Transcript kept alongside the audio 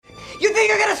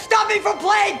you're gonna stop me from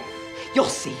playing? You'll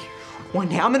see. One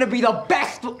day I'm gonna be the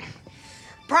best.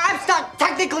 Perhaps not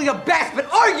technically the best, but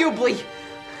arguably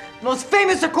the most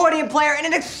famous accordion player in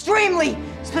an extremely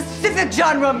specific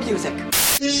genre of music.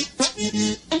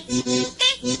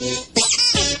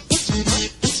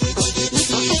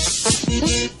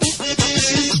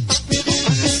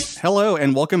 Hello,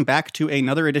 and welcome back to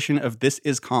another edition of This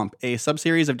Is Comp, a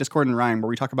subseries of Discord and Rhyme where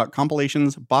we talk about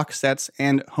compilations, box sets,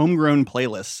 and homegrown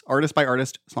playlists, artist by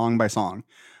artist, song by song.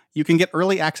 You can get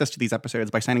early access to these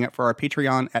episodes by signing up for our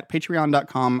Patreon at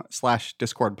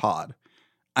patreon.com/discordpod.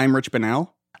 I'm Rich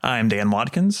Bonnell. I'm Dan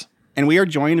Watkins. And we are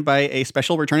joined by a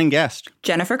special returning guest,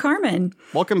 Jennifer Carmen.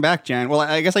 Welcome back, Jen. Well,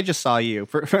 I guess I just saw you.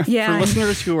 For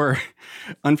listeners who are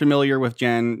unfamiliar with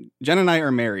Jen and I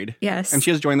are married. Yes. And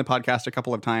she has joined the podcast a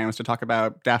couple of times to talk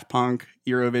about Daft Punk,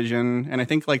 Eurovision, and I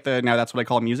think like the Now That's What I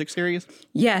Call Music series.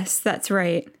 Yes, that's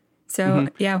right. So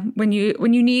yeah, when you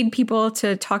need people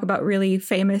to talk about really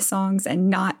famous songs and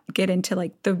not get into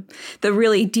like the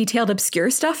really detailed,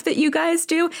 obscure stuff that you guys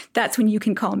do, that's when you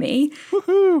can call me.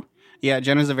 Woohoo! Yeah,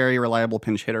 Jen is a very reliable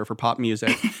pinch hitter for pop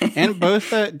music. And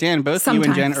both, Dan, both Sometimes.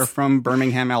 you and Jen are from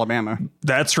Birmingham, Alabama.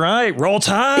 That's right. Roll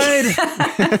Tide.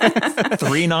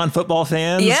 3 non-football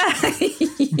fans. Yeah.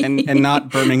 and not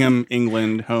Birmingham,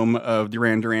 England, home of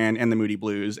Duran Duran and the Moody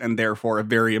Blues, and therefore a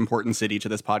very important city to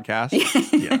this podcast.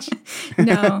 Yes.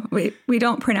 No, we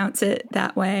don't pronounce it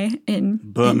that way in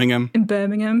Birmingham. In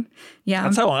Birmingham. Yeah.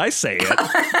 That's how I say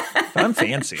it. I'm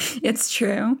fancy. It's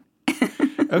true.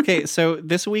 Okay, so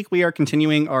this week we are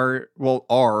continuing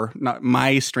not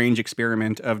my strange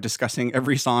experiment of discussing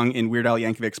every song in Weird Al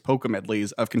Yankovic's polka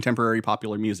medleys of contemporary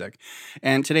popular music.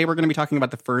 And today we're going to be talking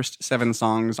about the first 7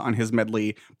 songs on his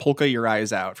medley, Polka Your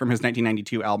Eyes Out, from his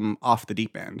 1992 album, Off the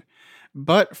Deep End.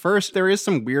 But first, there is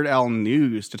some Weird Al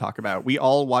news to talk about. We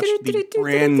all watched the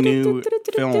brand new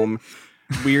film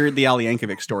Weird the Al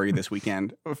Yankovic Story this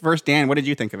weekend. First, Dan, what did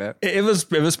you think of it? It was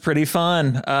pretty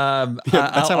fun. I'll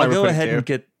go ahead and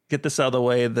get this out of the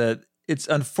way that it's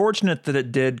unfortunate that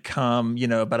it did come,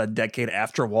 about a decade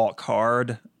after Walk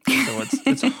Hard. So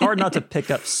it's hard not to pick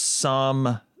up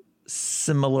some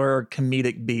similar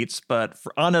comedic beats, but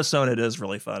on its own, it is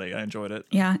really funny. I enjoyed it.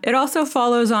 Yeah. It also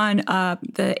follows on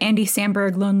the Andy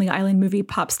Samberg Lonely Island movie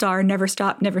Pop Star Never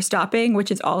Stop, Never Stopping,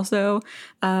 which is also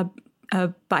a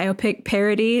biopic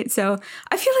parody. So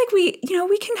I feel like we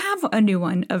can have a new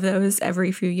one of those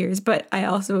every few years. But I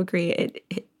also agree,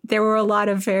 there were a lot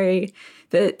of the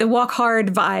Walk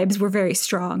Hard vibes were very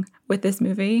strong with this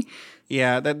movie.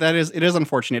 Yeah, it is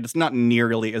unfortunate. It's not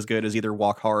nearly as good as either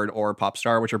Walk Hard or Pop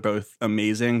Star, which are both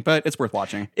amazing, but it's worth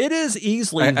watching. It is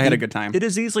easily. I had a good time. It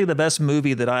is easily the best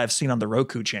movie that I've seen on the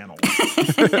Roku channel.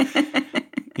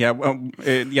 Yeah,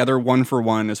 they're 1 for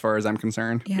 1 as far as I'm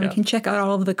concerned. Yeah, we can check out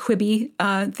all of the Quibi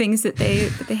things that they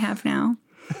have now.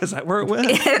 Is that where it went?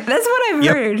 That's what I've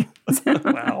heard.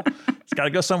 Wow. It's got to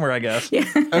go somewhere, I guess. Yeah.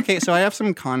 Okay, so I have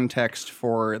some context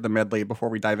for the medley before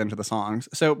we dive into the songs.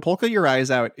 So Polka Your Eyes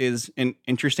Out is an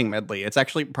interesting medley. It's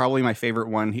actually probably my favorite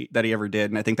one that he ever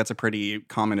did, and I think that's a pretty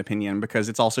common opinion because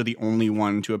it's also the only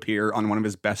one to appear on one of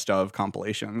his best of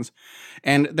compilations.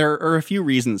 And there are a few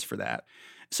reasons for that.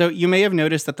 So you may have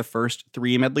noticed that the first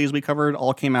 3 medleys we covered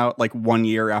all came out like 1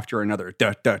 year after another,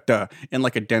 in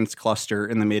like a dense cluster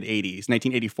in the mid-'80s,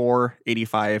 1984,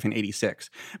 85, and 86.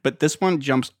 But this one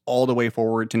jumps all the way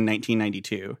forward to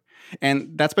 1992.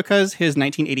 And that's because his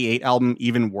 1988 album,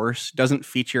 Even Worse, doesn't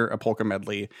feature a polka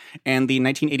medley. And the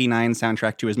 1989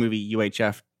 soundtrack to his movie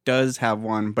UHF does have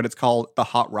one, but it's called The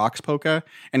Hot Rocks Polka,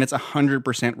 and it's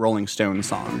 100% Rolling Stones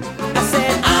songs. I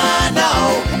said, I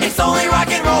know it's only rock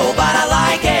and roll, but I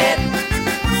like it.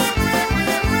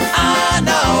 I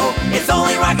know it's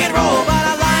only rock and roll, but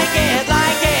I like it,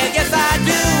 yes I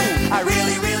do. I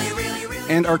really.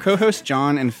 And our co-hosts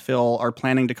John and Phil are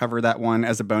planning to cover that one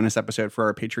as a bonus episode for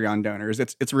our Patreon donors.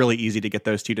 It's really easy to get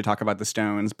those two to talk about the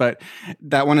Stones, but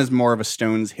that one is more of a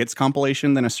Stones hits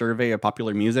compilation than a survey of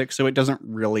popular music, so it doesn't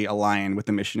really align with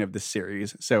the mission of this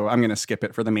series. So I'm going to skip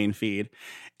it for the main feed.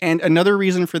 And another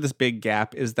reason for this big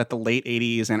gap is that the late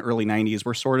 80s and early 90s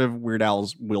were sort of Weird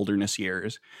Al's wilderness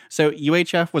years. So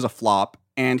UHF was a flop,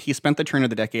 and he spent the turn of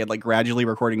the decade like gradually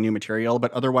recording new material,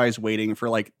 but otherwise waiting for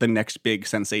like the next big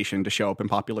sensation to show up in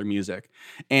popular music.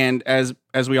 And as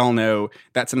we all know,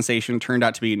 that sensation turned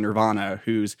out to be Nirvana,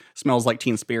 whose Smells Like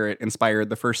Teen Spirit inspired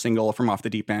the first single from Off the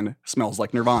Deep End, Smells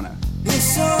Like Nirvana.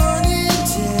 It's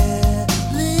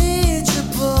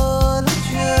unintelligible, I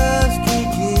just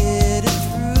can't get it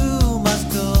through my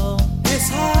skull. It's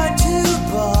hard to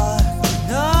bark,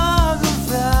 another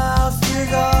valve,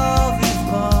 there's all these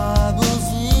bubbles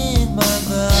in my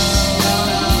mouth.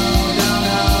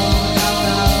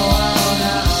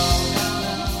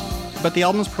 But the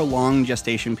album's prolonged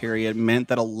gestation period meant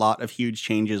that a lot of huge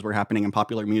changes were happening in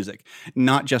popular music,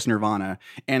 not just Nirvana.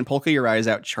 And Polka Your Eyes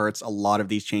Out charts a lot of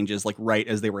these changes like right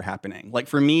as they were happening. Like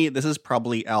for me, this is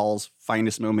probably Al's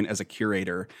finest moment as a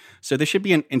curator. So this should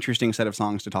be an interesting set of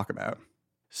songs to talk about.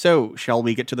 So, shall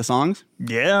we get to the songs?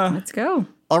 Yeah. Let's go.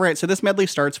 All right, so this medley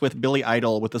starts with Billy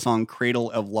Idol with the song Cradle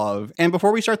of Love. And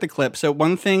before we start the clip, so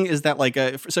one thing is that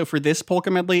so for this polka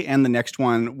medley and the next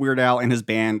one, Weird Al and his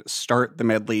band start the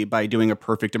medley by doing a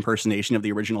perfect impersonation of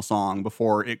the original song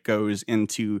before it goes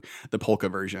into the polka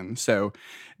version. So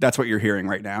that's what you're hearing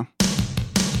right now.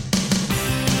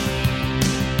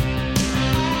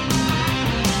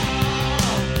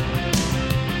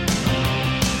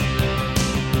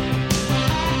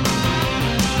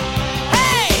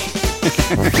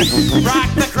 Rock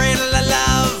the cradle of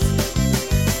love.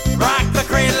 Rock the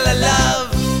cradle of love.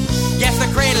 Yes,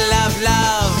 the cradle of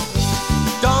love.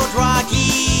 Don't rock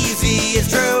easy,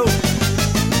 it's true.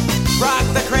 Rock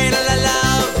the cradle of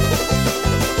love.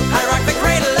 I rock the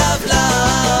cradle of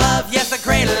love. Yes, the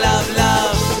cradle of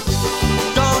love.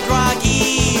 Don't rock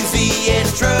easy,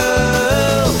 it's true.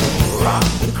 Rock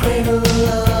the cradle of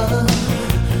love.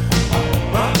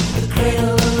 Rock the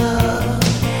cradle of love.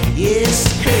 Yes,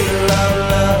 the cradle of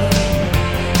love.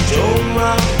 Don't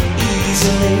rock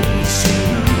easily, it's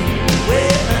true.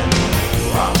 Well,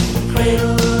 rock the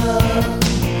cradle of love.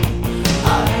 I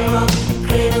rock the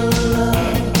cradle of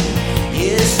love.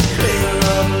 Yes, the cradle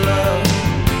of love.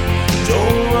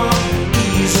 Don't rock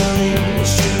easily,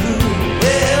 it's true.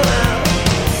 Well,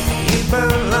 you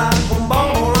burn like a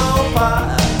ball on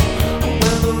fire. When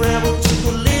the rebel took a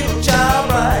little child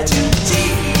right to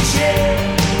teach it.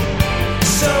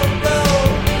 So go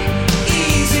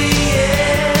easy,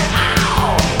 yeah.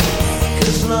 Ow!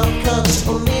 'Cause love comes a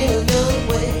million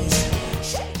ways.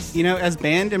 You know, as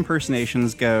band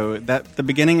impersonations go, that the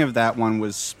beginning of that one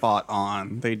was spot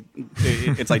on.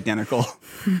 It's identical.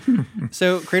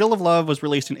 So, Cradle of Love was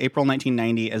released in April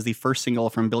 1990 as the first single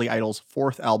from Billy Idol's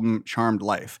fourth album, Charmed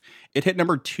Life. It hit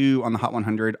number 2 on the Hot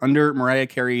 100 under Mariah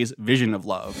Carey's Vision of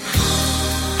Love.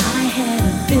 I had a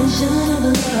vision of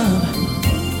love,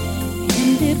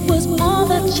 and it was all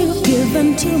that you've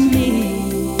given to me.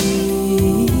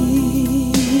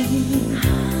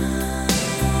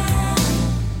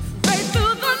 Right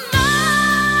through the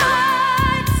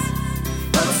nights,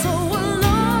 but so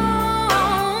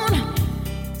alone.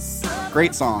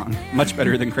 Great song. Much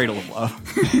better than Cradle of Love.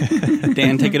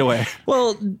 Dan, take it away.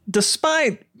 Well,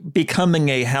 despite becoming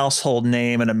a household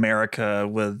name in America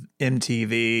with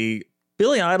MTV,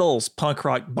 Billy Idol's punk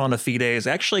rock bona fides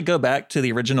actually go back to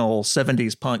the original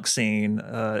 70s punk scene.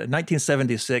 In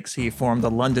 1976, he formed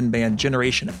the London band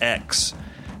Generation X,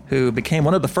 who became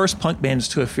one of the first punk bands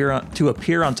to appear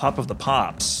on Top of the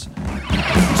Pops.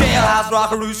 Jailhouse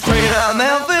rockaroo straight out of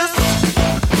Memphis.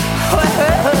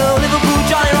 Well, Liverpool,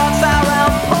 Johnny Rock's out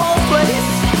round Paul's place.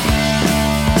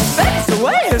 That's the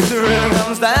way it's the rhythm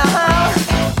comes down.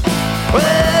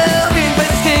 Well, King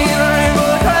Bass King in the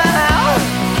rainbow crowd.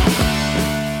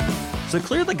 So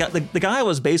clearly the guy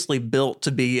was basically built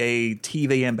to be a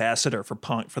TV ambassador for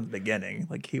punk from the beginning.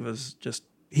 Like he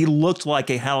looked like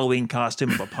a Halloween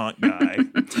costume of a punk guy. I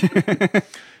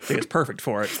think it's perfect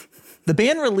for it. The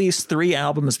band released 3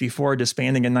 albums before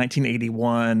disbanding in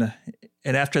 1981.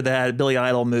 And after that, Billy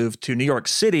Idol moved to New York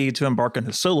City to embark on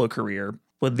his solo career.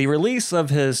 With the release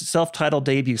of his self-titled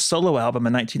debut solo album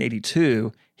in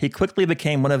 1982, he quickly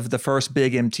became one of the first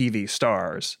big MTV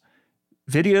stars.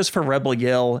 Videos for Rebel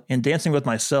Yell and Dancing With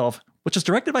Myself, which is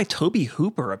directed by Tobe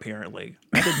Hooper, apparently.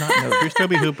 I did not know. Who's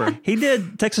Tobe Hooper? He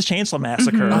did Texas Chainsaw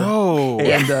Massacre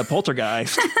and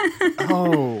Poltergeist.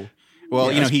 Oh. Well,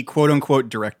 Yeah. you know, he quote-unquote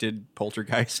directed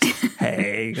Poltergeist.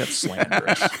 Hey, that's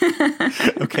slanderous.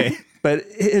 Okay. But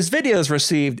his videos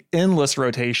received endless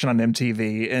rotation on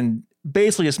MTV and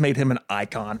basically just made him an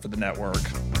icon for the network.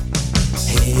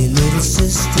 Hey, little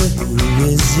sister, who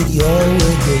is it you're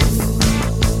with?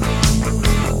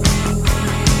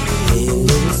 Hey,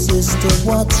 little sister,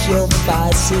 what's your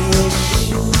spicy wish?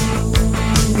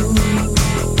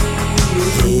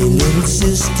 Hey, little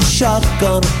sister,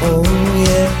 shotgun, oh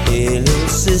yeah. Hey, little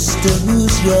sister,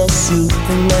 who's your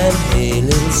Superman? Hey,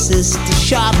 little sister,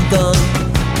 shotgun.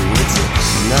 It's a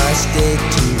nice day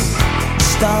to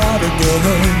start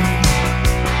again.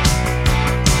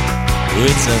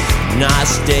 It's a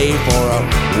nice day for a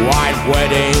white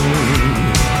wedding.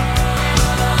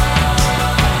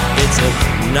 It's a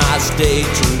nice day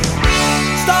to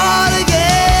start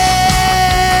again.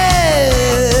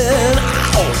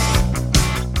 Ow!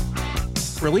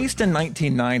 Released in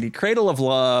 1990, Cradle of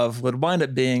Love would wind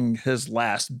up being his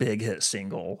last big hit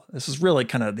single. This is really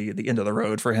kind of the end of the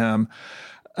road for him.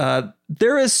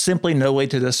 There is simply no way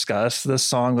to discuss this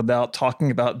song without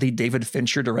talking about the David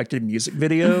Fincher directed music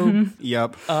video.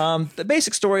 Yep. The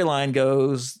basic storyline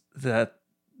goes that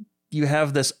you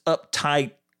have this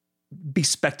uptight,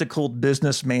 bespectacled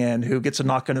businessman who gets a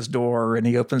knock on his door, and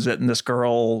he opens it, and this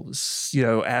girl,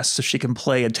 asks if she can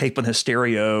play a tape on his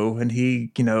stereo, and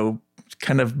he,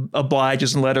 kind of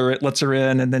obliges and lets her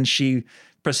in, and then she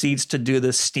proceeds to do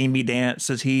this steamy dance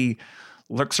as he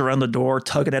looks around the door,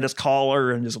 tugging at his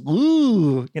collar, and just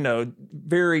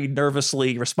very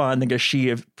nervously responding as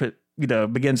she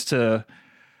begins to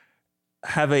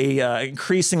have a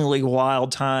increasingly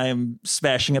wild time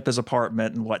smashing up his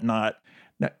apartment and whatnot.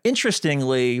 Now,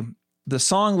 interestingly, the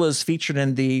song was featured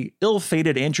in the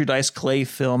ill-fated Andrew Dice Clay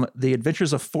film, The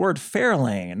Adventures of Ford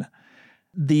Fairlane.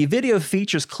 The video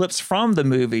features clips from the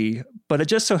movie, but it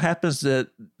just so happens that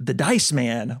the Dice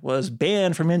Man was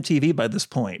banned from MTV by this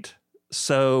point.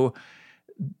 So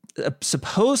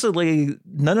supposedly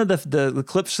none of the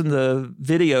clips in the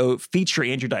video feature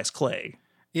Andrew Dice Clay.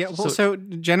 Yeah, well, so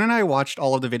Jen and I watched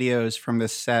all of the videos from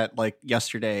this set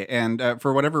yesterday, and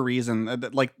for whatever reason,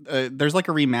 there's a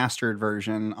remastered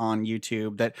version on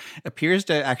YouTube that appears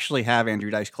to actually have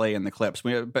Andrew Dice Clay in the clips.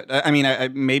 But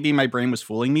maybe my brain was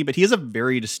fooling me, but he is a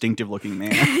very distinctive looking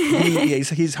man.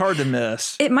 he's hard to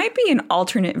miss. It might be an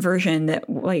alternate version that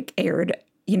aired,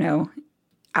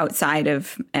 outside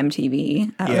of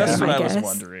MTV. That's what I was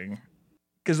wondering.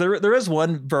 Because there is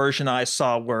one version I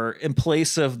saw where in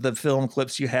place of the film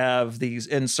clips, you have these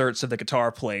inserts of the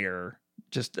guitar player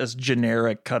just as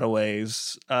generic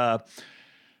cutaways.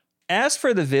 As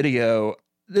for the video,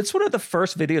 it's one of the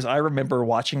first videos I remember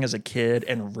watching as a kid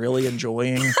and really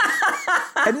enjoying.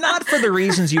 And not for the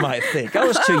reasons you might think. I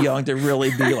was too young to really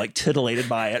be titillated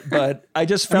by it, but I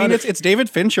just found it's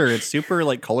David Fincher. It's super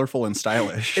colorful and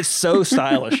stylish. It's so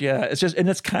stylish. Yeah.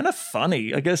 It's kind of funny.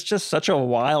 It's just such a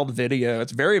wild video.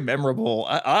 It's very memorable.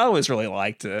 I always really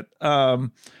liked it.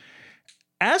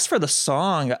 As for the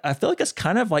song, I feel like it's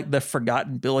kind of like the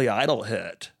forgotten Billy Idol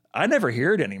hit. I never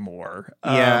hear it anymore.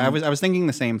 Yeah, I was thinking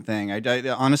the same thing. I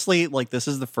honestly, this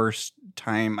is the first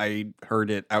time I heard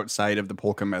it outside of the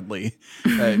Polka medley,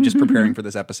 just preparing for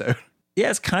this episode. Yeah,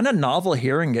 it's kind of novel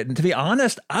hearing it. And to be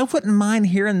honest, I wouldn't mind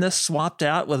hearing this swapped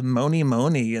out with Moni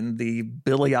Moni and the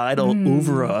Billy Idol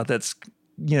oeuvre that's,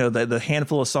 the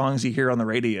handful of songs you hear on the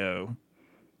radio.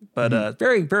 But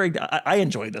very, very, I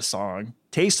enjoy this song.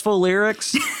 Tasteful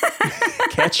lyrics,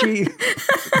 catchy.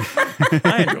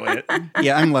 I enjoy it.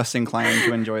 Yeah, I'm less inclined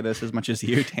to enjoy this as much as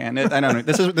you, Dan. I don't know.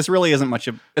 This really isn't much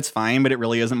of. It's fine, but it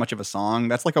really isn't much of a song.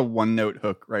 That's like a one note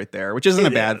hook right there, which isn't a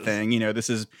bad thing.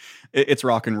 It's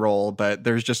rock and roll, but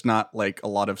there's just not a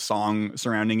lot of song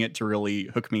surrounding it to really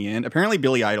hook me in. Apparently,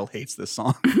 Billy Idol hates this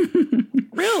song.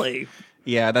 Really?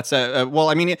 Yeah, that's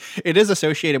it is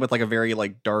associated with a very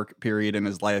dark period in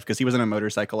his life because he was in a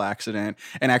motorcycle accident,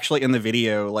 and actually in the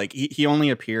video he only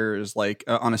appears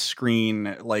on a screen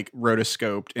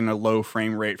rotoscoped in a low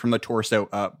frame rate from the torso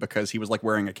up because he was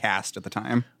wearing a cast at the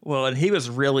time. Well, and he was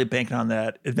really banking on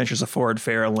that Adventures of Ford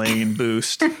Fairlane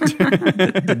boost.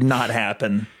 It did not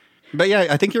happen. But yeah,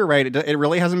 I think you're right. It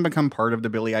really hasn't become part of the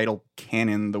Billy Idol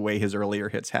canon the way his earlier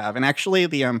hits have. And actually,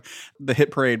 the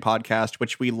Hit Parade podcast,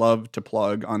 which we love to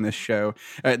plug on this show,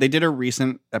 they did a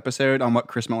recent episode on what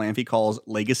Chris Malamphy calls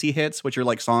legacy hits, which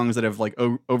are songs that have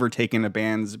overtaken a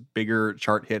band's bigger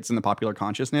chart hits in the popular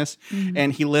consciousness. Mm-hmm.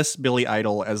 And he lists Billy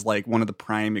Idol as one of the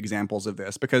prime examples of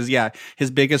this because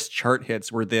his biggest chart hits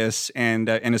were this and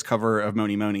his cover of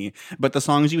Moni Moni. But the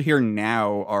songs you hear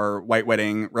now are White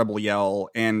Wedding, Rebel Yell,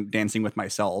 and Dancing with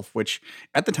Myself, which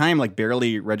at the time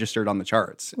barely registered on the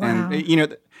charts. Wow.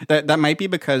 And that might be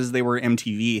because they were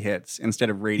MTV hits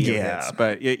instead of radio hits.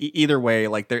 But either way,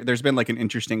 there's been an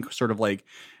interesting sort of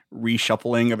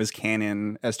reshuffling of his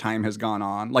canon as time has gone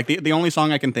on. The only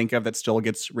song I can think of that still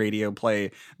gets radio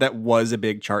play that was a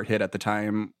big chart hit at the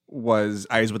time was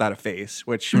Eyes Without a Face,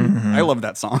 which I love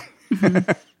that song.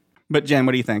 But Jen,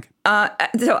 what do you think?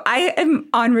 So I am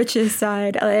on Rich's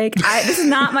side. This is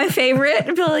not my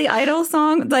favorite Billy Idol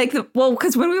song.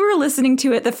 Because when we were listening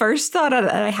to it, the first thought that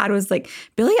I had was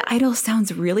Billy Idol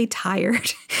sounds really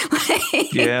tired.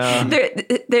 Yeah.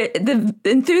 The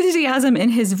enthusiasm in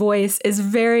his voice is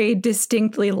very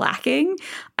distinctly lacking,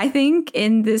 I think,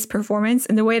 in this performance.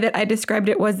 And the way that I described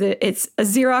it was that it's a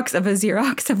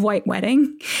Xerox of White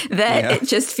Wedding. It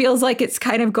just feels like it's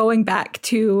kind of going back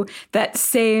to that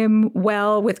same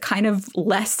well with kind of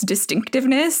less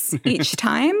distinctiveness each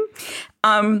time.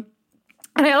 And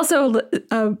I also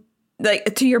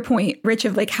to your point, Rich,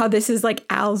 of how this is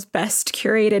Al's best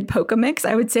curated polka mix.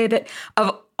 I would say that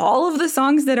of all of the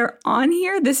songs that are on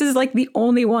here, this is like the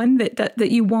only one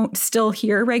that you won't still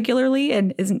hear regularly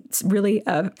and isn't really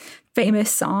a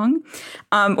famous song,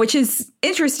 which is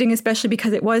interesting, especially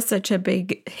because it was such a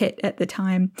big hit at the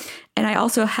time. And I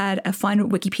also had a fun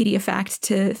Wikipedia fact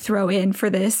to throw in for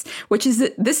this, which is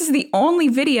that this is the only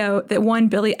video that won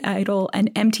Billy Idol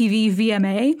and MTV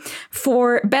VMA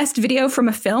for Best Video from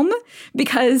a Film,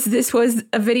 because this was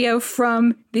a video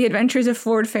from The Adventures of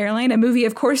Ford Fairlane, a movie,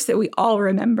 of course, that we all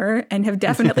remember and have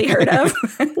definitely heard of.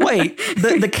 Wait,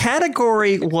 the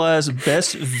category was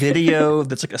Best Video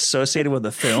that's like associated with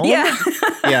a film? Yeah.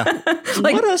 Yeah.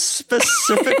 Like, what a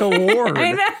specific award.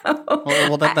 I know.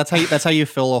 Well, that's how you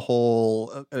fill a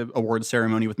whole award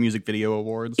ceremony with music video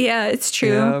awards. Yeah, it's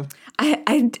true. Yeah.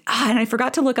 And I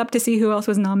forgot to look up to see who else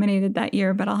was nominated that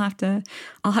year, but I'll have to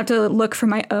look for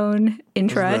my own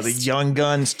interest. The Young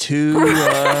Guns 2,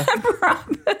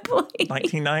 Probably.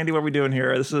 1990. What are we doing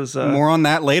here? This is more on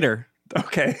that later.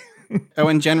 Okay. Oh,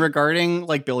 and Jen, regarding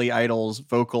like Billy Idol's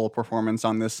vocal performance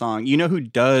on this song, you know who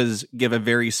does give a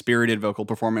very spirited vocal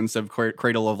performance of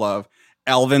Cradle of Love?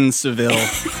 Alvin Seville.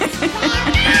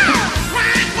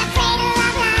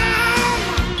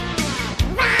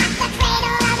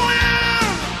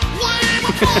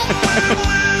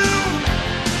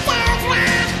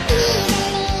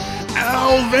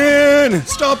 Alvin,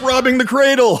 stop robbing the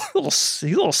cradle. He's a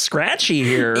little scratchy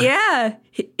here. Yeah,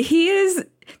 he is.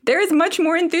 There is much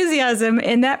more enthusiasm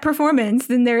in that performance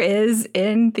than there is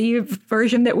in the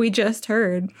version that we just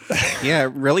heard. Yeah,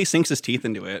 it really sinks his teeth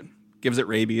into it. Gives it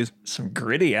rabies. Some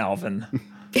gritty Alvin.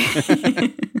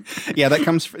 Yeah,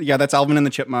 that's Alvin and the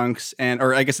Chipmunks,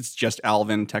 or I guess it's just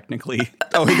Alvin technically.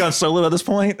 Oh, he gone solo at this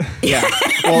point? Yeah.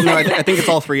 Well, no, I think it's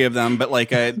all three of them, but like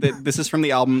this is from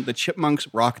the album The Chipmunks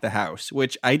Rock the House,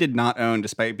 which I did not own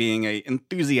despite being an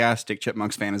enthusiastic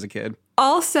Chipmunks fan as a kid.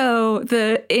 Also,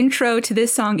 the intro to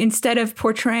this song, instead of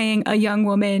portraying a young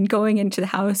woman going into the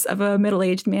house of a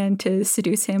middle-aged man to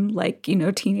seduce him, like,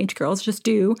 teenage girls just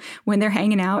do when they're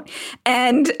hanging out,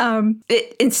 and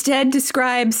it instead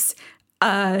describes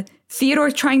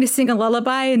Theodore trying to sing a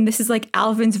lullaby, and this is like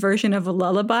Alvin's version of a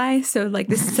lullaby. So like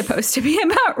this is supposed to be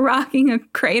about rocking a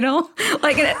cradle,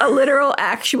 like a literal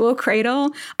actual cradle.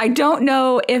 I don't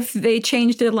know if they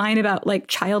changed the line about like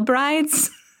child brides,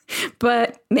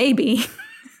 but maybe.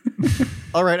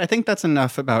 All right, I think that's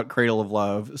enough about Cradle of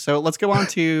Love. So let's go on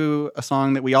to a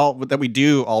song that we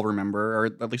do all remember, or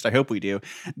at least I hope we do.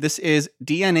 This is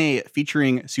DNA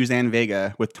featuring Suzanne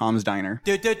Vega with Tom's Diner.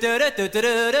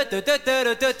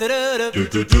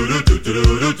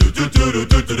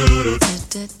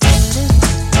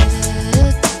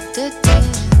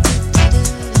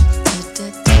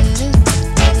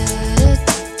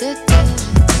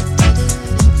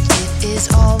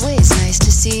 It's always nice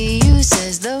to see you,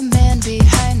 says the man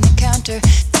behind the counter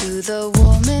to the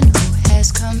woman who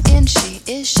has come in. She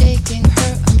is shaking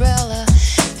her umbrella,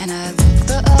 and I look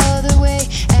the other way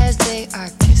as they are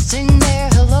kissing their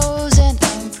hellos, and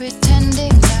I'm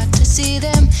pretending not to see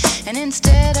them, and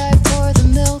instead I pour the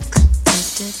milk.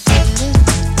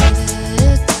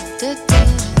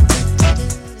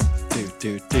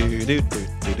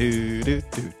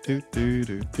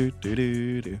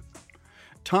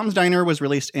 Tom's Diner was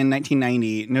released in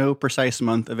 1990, no precise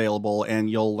month available, and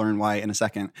you'll learn why in a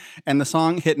second. And the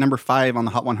song hit number 5 on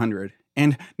the Hot 100.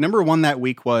 And number 1 that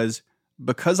week was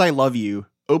Because I Love You,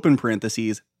 open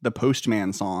parentheses, the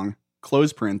Postman song,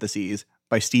 close parentheses,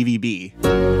 by Stevie B.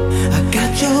 I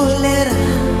got your letter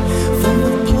from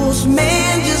the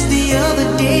postman just the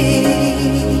other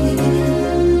day.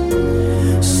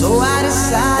 So I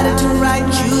decided to write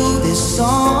you this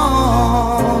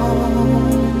song.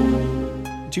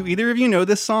 Do either of you know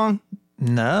this song?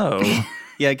 No.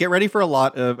 Yeah, get ready for a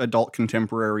lot of adult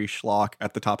contemporary schlock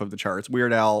at the top of the charts.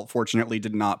 Weird Al, fortunately,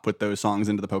 did not put those songs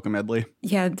into the Polka medley.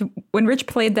 Yeah, when Rich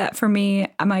played that for me,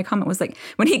 my comment was like,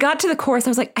 when he got to the chorus, I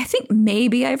was like, I think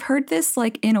maybe I've heard this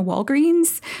like in a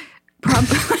Walgreens.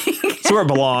 Probably. It's where it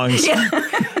belongs. Yeah.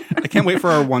 I can't wait for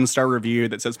our 1-star review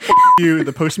that says, F you,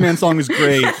 the Postman song is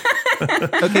great.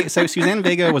 Okay, so Suzanne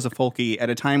Vega was a folkie at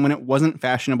a time when it wasn't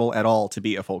fashionable at all to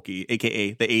be a folkie,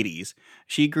 aka the 80s.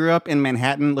 She grew up in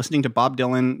Manhattan listening to Bob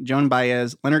Dylan, Joan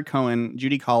Baez, Leonard Cohen,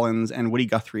 Judy Collins, and Woody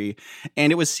Guthrie,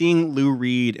 and it was seeing Lou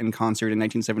Reed in concert in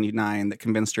 1979 that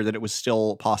convinced her that it was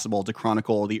still possible to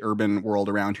chronicle the urban world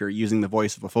around her using the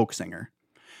voice of a folk singer.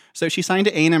 So she signed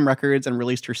to A&M Records and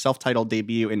released her self-titled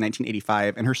debut in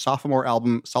 1985 and her sophomore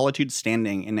album Solitude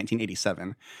Standing in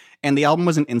 1987. And the album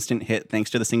was an instant hit thanks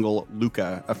to the single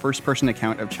Luca, a first-person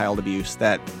account of child abuse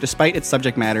that, despite its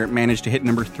subject matter, managed to hit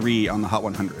number 3 on the Hot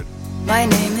 100. My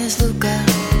name is Luca.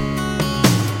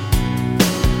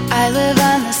 I live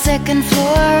on the second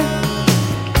floor.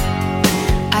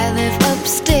 I live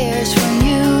upstairs from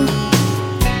you.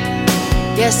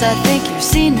 Yes, I think you've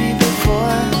seen me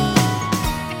before.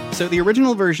 So the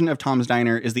original version of Tom's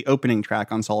Diner is the opening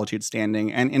track on Solitude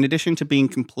Standing, and in addition to being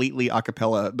completely a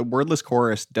cappella, the wordless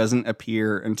chorus doesn't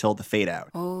appear until the fade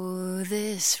out. Oh,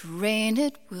 this rain,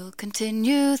 it will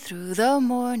continue through the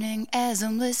morning as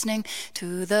I'm listening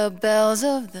to the bells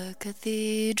of the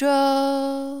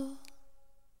cathedral.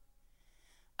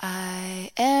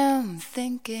 I am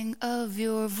thinking of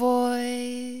your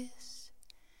voice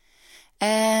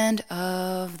and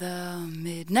of the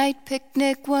midnight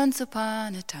picnic once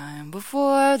upon a time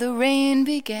before the rain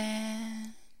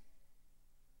began.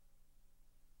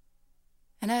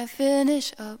 And I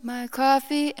finish up my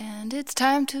coffee and it's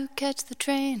time to catch the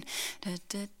train.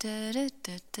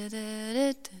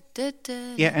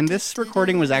 Yeah, and this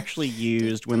recording was actually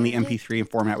used when the MP3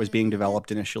 format was being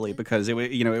developed initially because it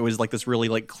was like this really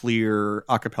like clear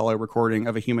a cappella recording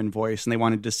of a human voice, and they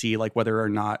wanted to see like whether or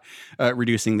not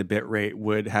reducing the bit rate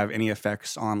would have any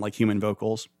effects on like human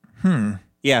vocals.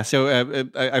 Yeah, so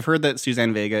I've heard that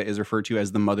Suzanne Vega is referred to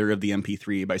as the mother of the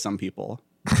MP3 by some people.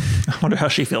 I wonder how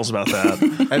she feels about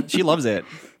that. She loves it.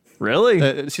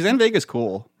 Really? Suzanne Vega's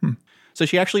cool. So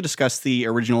she actually discussed the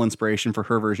original inspiration for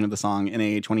her version of the song in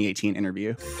a 2018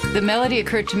 interview. The melody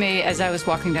occurred to me as I was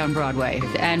walking down Broadway.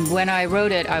 And when I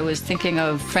wrote it, I was thinking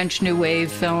of French New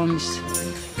Wave films,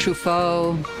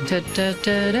 Truffaut,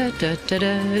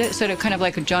 sort of kind of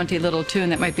like a jaunty little tune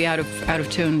that might be out of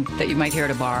tune that you might hear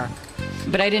at a bar.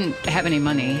 But I didn't have any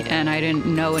money, and I didn't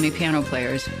know any piano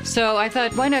players. So I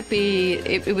thought, why not be...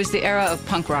 It was the era of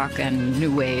punk rock and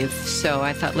new wave, so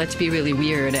I thought, let's be really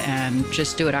weird and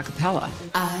just do it a cappella.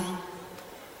 I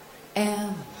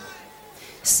am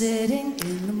sitting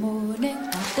in the morning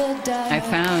at the diner. I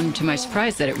found, to my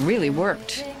surprise, that it really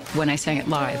worked when I sang it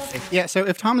live. Yeah, so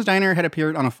if Tom's Diner had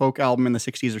appeared on a folk album in the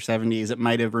 60s or 70s, it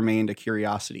might have remained a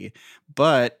curiosity.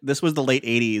 But this was the late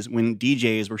 80s when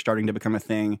DJs were starting to become a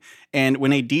thing. And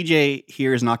when a DJ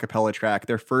hears an a cappella track,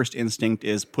 their first instinct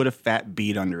is put a fat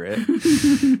beat under it.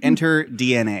 Enter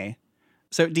DNA.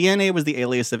 So DNA was the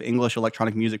alias of English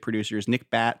electronic music producers Nick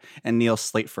Batt and Neil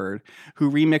Slateford, who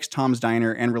remixed Tom's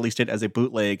Diner and released it as a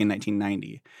bootleg in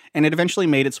 1990. And it eventually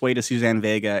made its way to Suzanne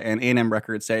Vega, and A&M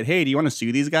Records said, hey, do you want to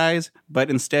sue these guys? But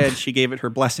instead, she gave it her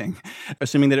blessing,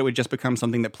 assuming that it would just become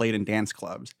something that played in dance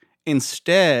clubs.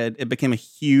 Instead, it became a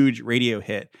huge radio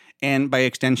hit, and by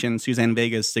extension, Suzanne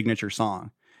Vega's signature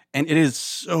song. And it is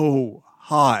so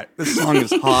hot. This song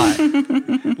is hot.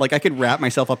 Like I could wrap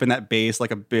myself up in that bass like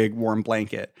a big warm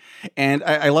blanket. And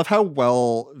I love how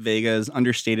well Vega's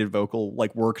understated vocal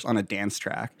like works on a dance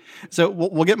track. So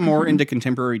we'll get more into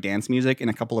contemporary dance music in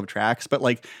a couple of tracks, but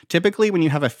like typically when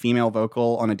you have a female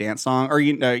vocal on a dance song, or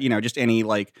just any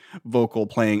like vocal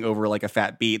playing over like a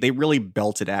fat beat, they really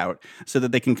belt it out so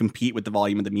that they can compete with the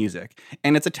volume of the music.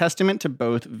 And it's a testament to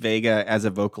both Vega as a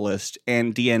vocalist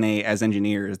and DNA as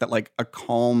engineers that like a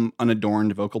calm, unadorned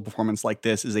vocal performance like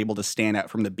this is able to stand out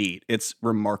from the beat. It's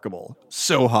remarkable.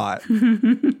 So hot.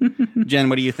 Jen,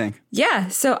 what do you think? Yeah,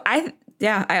 so I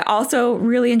also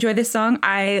really enjoy this song.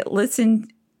 I loved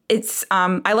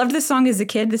this song as a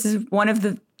kid. This is one of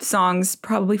the songs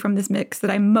probably from this mix that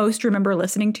I most remember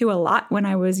listening to a lot when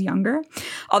I was younger.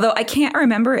 Although I can't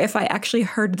remember if I actually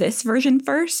heard this version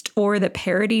first or the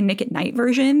parody Nick at Night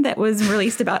version that was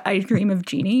released about I Dream of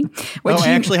Jeannie. I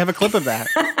actually have a clip of that.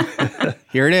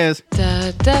 Here it is.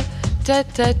 I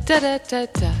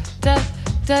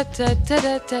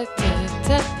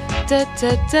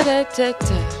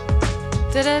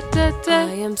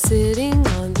am sitting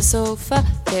on the sofa.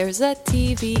 There's a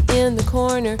TV in the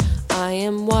corner. I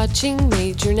am watching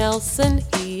Major Nelson.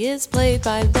 He is played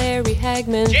by Larry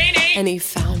Hagman. Janie! And he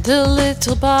found a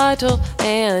little bottle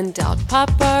and out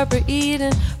popped Barbara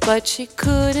Eden. But she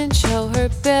couldn't show her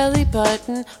belly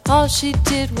button. All she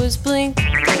did was blink.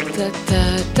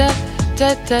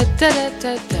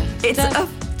 It's a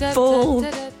full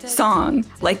song.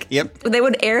 Like, yep. They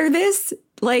would air this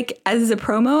like as a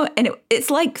promo, and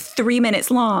it's like 3 minutes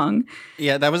long.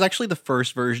 Yeah, that was actually the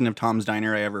first version of Tom's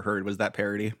Diner I ever heard was that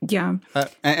parody. Yeah.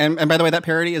 And by the way, that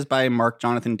parody is by Mark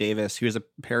Jonathan Davis, who is a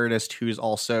parodist who's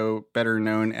also better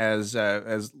known as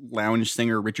lounge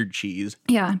singer Richard Cheese.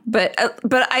 Yeah, but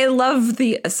I love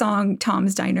the song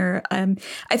Tom's Diner.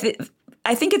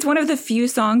 I think it's one of the few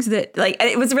songs that, like,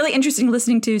 it was really interesting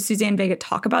listening to Suzanne Vega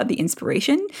talk about the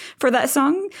inspiration for that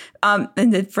song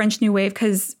and the French New Wave,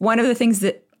 because one of the things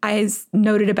that I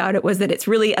noted about it was that it's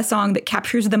really a song that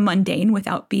captures the mundane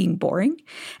without being boring.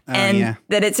 And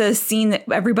that it's a scene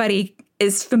that everybody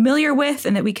is familiar with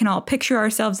and that we can all picture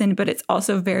ourselves in, but it's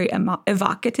also very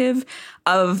evocative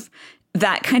of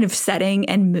that kind of setting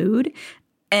and mood,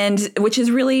 and which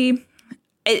is really,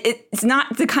 it's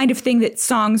not the kind of thing that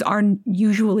songs are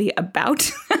usually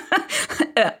about,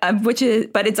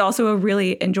 but it's also a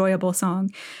really enjoyable song.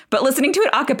 But listening to it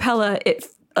a cappella,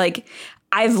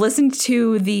 I've listened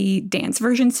to the dance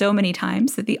version so many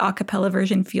times that the a cappella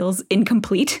version feels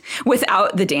incomplete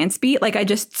without the dance beat. Like I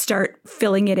just start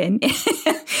filling it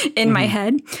in my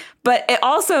head. But it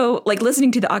also, like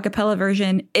listening to the a cappella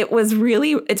version, it's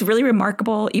really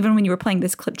remarkable, even when you were playing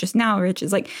this clip just now, Rich,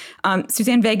 is like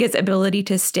Suzanne Vega's ability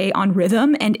to stay on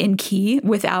rhythm and in key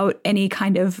without any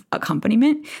kind of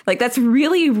accompaniment. Like that's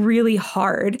really, really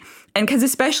hard. And because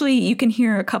especially you can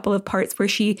hear a couple of parts where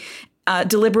she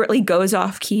deliberately goes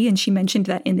off key, and she mentioned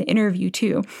that in the interview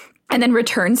too, and then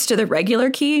returns to the regular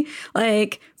key.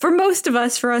 Like for most of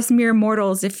us, for us mere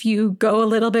mortals, if you go a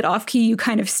little bit off key, you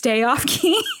kind of stay off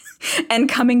key, and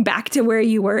coming back to where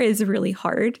you were is really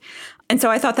hard. And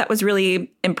so I thought that was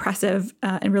really impressive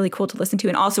and really cool to listen to,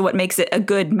 and also what makes it a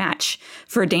good match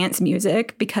for dance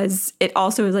music, because it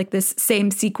also is like this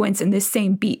same sequence and this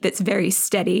same beat that's very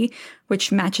steady,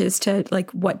 which matches to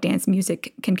like what dance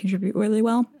music can contribute really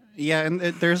well. Yeah, and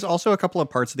there's also a couple of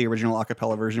parts of the original a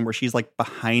cappella version where she's like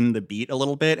behind the beat a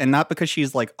little bit, and not because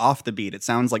she's like off the beat. It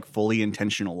sounds like fully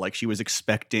intentional, like she was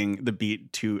expecting the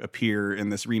beat to appear in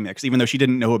this remix, even though she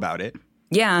didn't know about it.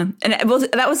 Yeah, and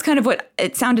that was kind of what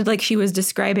it sounded like she was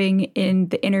describing in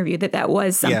the interview, that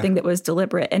was something that was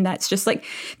deliberate, and that's just like,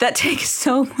 that takes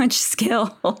so much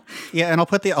skill. Yeah, and I'll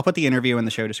put the interview in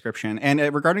the show description. And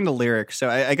regarding the lyrics, so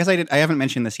I guess I haven't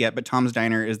mentioned this yet, but Tom's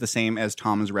Diner is the same as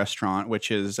Tom's Restaurant, which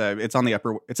is it's in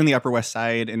the Upper West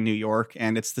Side in New York,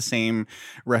 and it's the same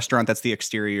restaurant that's the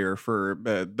exterior for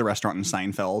the restaurant in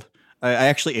Seinfeld. I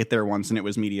actually ate there once and it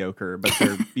was mediocre, but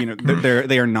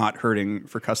they are not hurting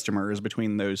for customers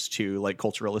between those two like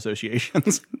cultural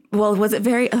associations. Well, was it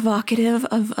very evocative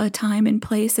of a time and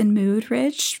place and mood,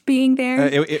 Rich, being there?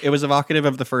 It was evocative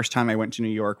of the first time I went to New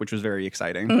York, which was very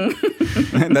exciting.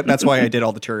 That's why I did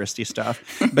all the touristy stuff.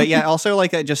 But yeah, also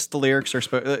like just the lyrics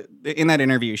are in that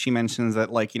interview. She mentions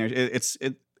that like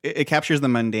it captures the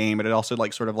mundane, but it also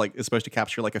like sort of like is supposed to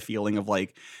capture like a feeling of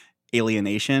like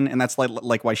alienation, and that's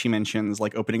like why she mentions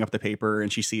like opening up the paper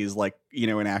and she sees like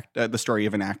the story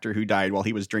of an actor who died while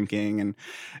he was drinking, and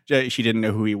she didn't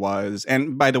know who he was.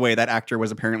 And by the way, that actor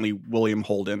was apparently William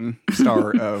Holden,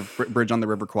 star of Bridge on the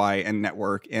River Kwai and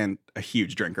Network, and a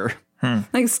huge drinker.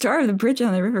 Like star of the Bridge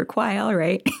on the River Kwai, all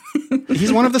right.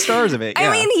 He's one of the stars of it. Yeah.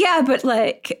 I mean, yeah, but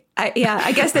like,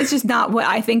 I guess that's just not what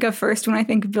I think of first when I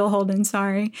think of Bill Holden.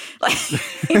 Sorry.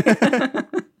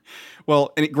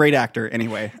 Well, great actor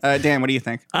anyway. Dan, what do you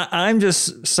think? I'm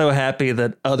just so happy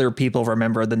that other people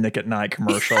remember the Nick at Night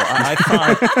commercial. I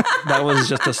thought that was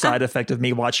just a side effect of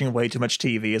me watching way too much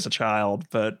TV as a child,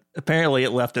 but apparently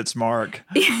it left its mark.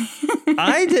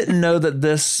 I didn't know that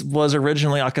this was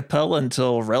originally a cappella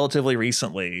until relatively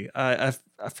recently. I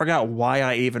forgot why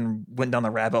I even went down the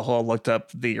rabbit hole, looked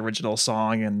up the original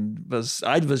song, and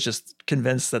I was just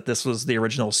convinced that this was the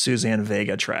original Suzanne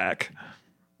Vega track.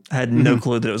 I had no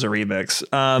clue that it was a remix.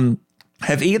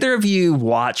 Have either of you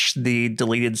watched the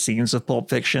deleted scenes of Pulp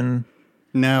Fiction?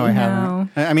 No, I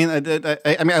haven't. I mean,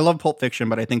 I love Pulp Fiction,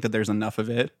 but I think that there's enough of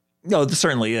it. No, there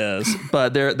certainly is.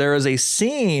 But there is a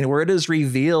scene where it is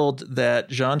revealed that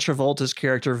John Travolta's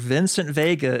character, Vincent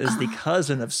Vega, is the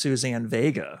cousin of Suzanne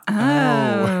Vega.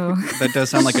 Oh. That does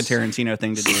sound like a Tarantino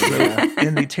thing to do.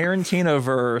 In the Tarantino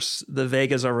verse, the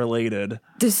Vegas are related.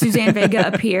 Does Suzanne Vega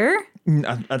appear?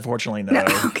 Unfortunately, no.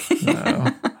 Okay.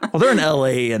 No. Well, they're in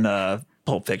L.A. in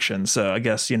Pulp Fiction, so I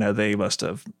guess, they must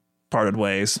have parted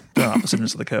ways. They're opposite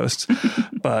ends of the coast.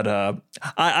 But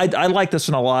I like this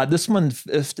one a lot. This one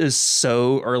is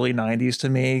so early 90s to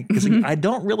me, because I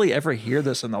don't really ever hear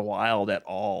this in the wild at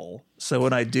all. So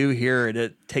when I do hear it,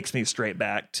 it takes me straight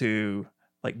back to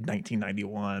like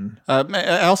 1991.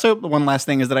 Also, one last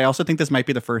thing is that I also think this might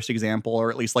be the first example, or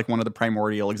at least like one of the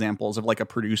primordial examples of like a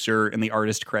producer in the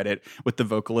artist credit with the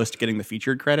vocalist getting the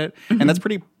featured credit. And that's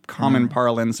pretty common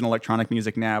parlance in electronic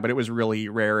music now, but it was really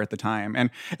rare at the time. And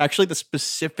actually the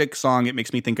specific song it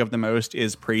makes me think of the most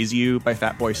is Praise You by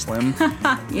Fatboy Slim.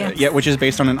 Yes. Which is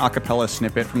based on an a cappella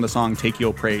snippet from the song Take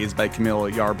You'll Praise by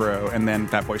Camille Yarbrough, and then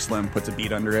Fatboy Slim puts a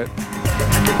beat under it.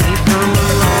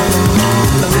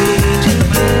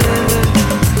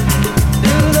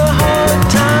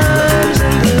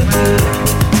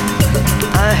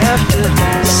 I have to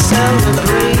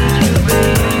celebrate you,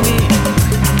 baby.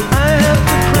 I have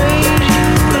to praise you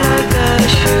like I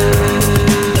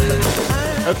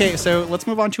should. Okay, so let's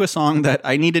move on to a song that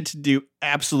I needed to do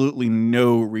absolutely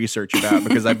no research about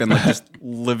because I've been like just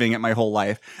living it my whole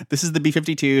life. This is the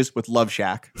B-52s with Love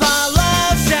Shack. The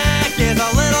Love Shack is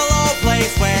a little old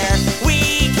place where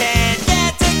we can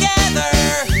get together.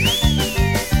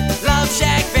 Love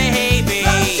Shack, baby.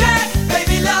 Love Shack,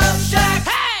 baby, Love Shack.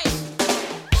 Hey!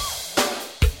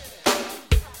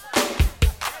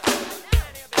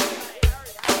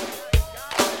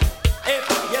 If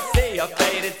you see a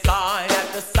faded sign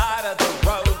at the side of the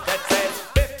road that says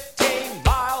 15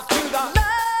 miles to the Love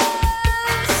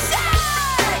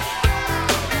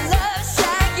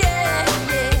Shack, yeah,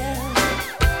 yeah.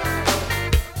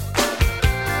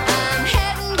 I'm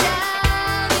heading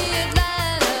down the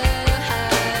Atlanta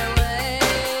highway,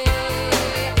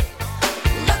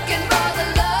 looking for the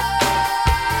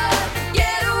love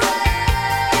getaway,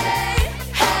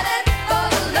 headed for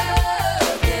the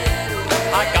love getaway.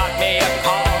 I got me a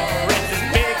car, it's as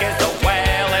big as a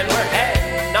whale, and we're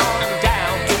heading on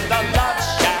down to the Love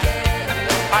Shack.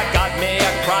 I got me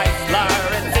a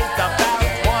Chrysler, and it's about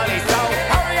 20, so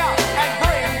hurry up and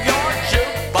bring your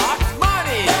jukebox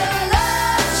money. The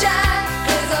Love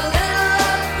Shack is a little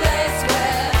old place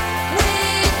where we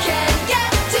can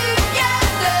get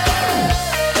together.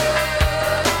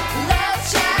 Love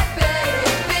Shack,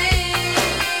 baby.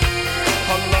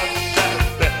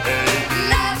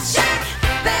 Love Shack,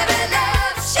 baby,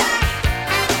 Love Shack.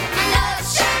 Love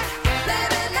Shack,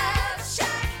 baby, Love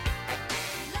Shack.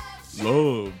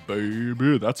 Love,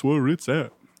 baby, that's where it's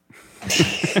at.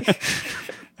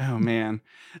 Oh, man.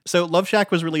 So Love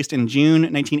Shack was released in June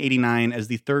 1989 as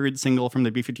the third single from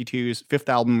the B-52s' fifth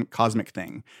album, Cosmic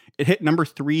Thing. It hit number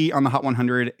 3 on the Hot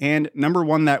 100, and number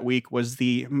 1 that week was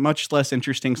the much less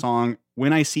interesting song,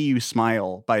 When I See You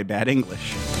Smile by Bad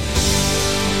English.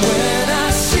 When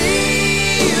I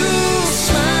see you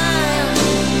smile,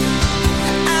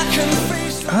 I can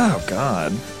face Oh,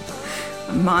 God.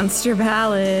 Monster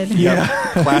ballad. Yeah.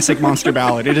 Classic Monster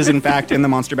Ballad. It is, in fact, in the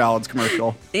Monster Ballads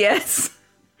commercial. Yes.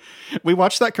 We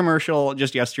watched that commercial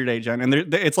just yesterday, Jen, and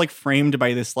it's like framed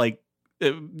by this like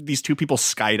these two people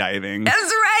skydiving. That's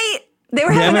right. They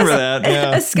were Yeah, I having remember that,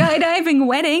 yeah. a skydiving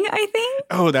wedding, I think.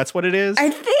 Oh, that's what it is? I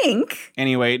think.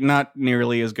 Anyway, not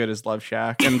nearly as good as Love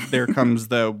Shack. And there comes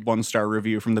the 1-star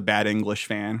review from the Bad English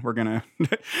fan. We're gonna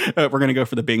go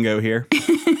for the bingo here.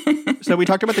 So we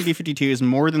talked about the B-52s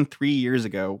more than 3 years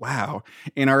ago. Wow.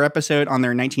 In our episode on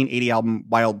their 1980 album,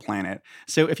 Wild Planet.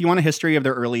 So if you want a history of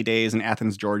their early days in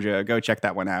Athens, Georgia, go check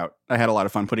that one out. I had a lot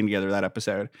of fun putting together that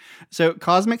episode. So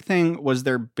Cosmic Thing was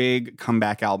their big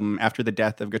comeback album after the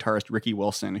death of guitarist Ricky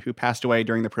Wilson, who passed away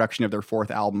during the production of their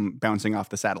fourth album, Bouncing Off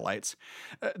the Satellites.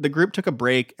 The group took a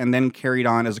break and then carried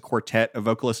on as a quartet of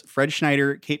vocalists Fred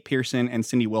Schneider, Kate Pearson, and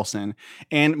Cindy Wilson,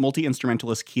 and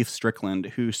multi-instrumentalist Keith Strickland,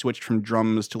 who switched from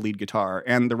drums to lead guitar,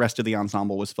 and the rest of the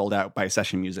ensemble was filled out by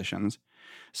session musicians.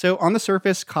 So on the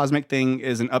surface, Cosmic Thing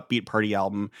is an upbeat party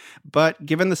album, but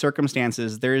given the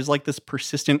circumstances, there is like this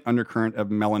persistent undercurrent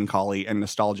of melancholy and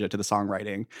nostalgia to the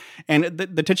songwriting. And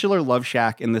the titular Love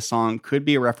Shack in this song could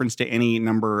be a reference to any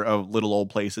number of little old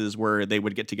places where they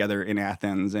would get together in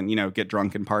Athens and, get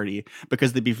drunk and party,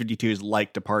 because the B-52s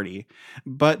like to party.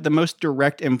 But the most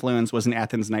direct influence was an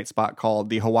Athens night spot called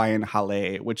the Hawaiian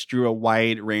Hale, which drew a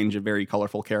wide range of very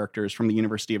colorful characters from the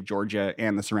University of Georgia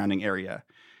and the surrounding area.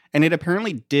 And it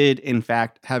apparently did, in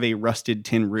fact, have a rusted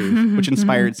tin roof, which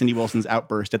inspired Cindy Wilson's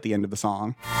outburst at the end of the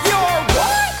song. your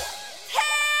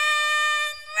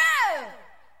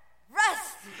what?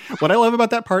 What I love about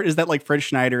that part is that like Fred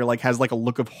Schneider has like a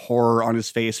look of horror on his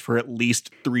face for at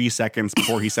least 3 seconds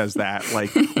before he says that. Like,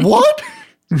 what?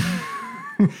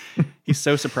 He's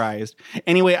so surprised.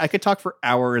 Anyway, I could talk for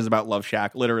hours about Love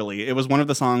Shack, literally. It was one of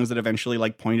the songs that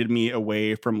eventually pointed me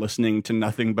away from listening to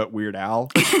nothing but Weird Al.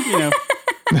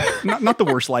 Not the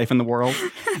worst life in the world.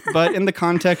 But in the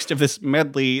context of this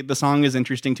medley, the song is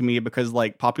interesting to me because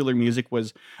popular music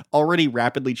was already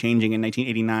rapidly changing in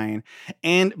 1989.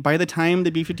 And by the time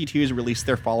the B-52s released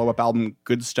their follow-up album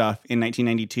Good Stuff in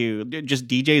 1992, just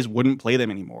DJs wouldn't play them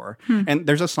anymore. And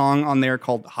there's a song on there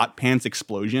called Hot Pants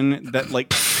Explosion that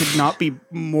could not be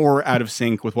more out of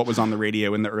sync with what was on the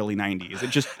radio in the early 90s.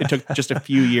 It took just a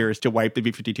few years to wipe the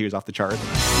B-52s off the chart.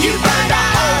 You burned a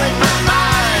hole in my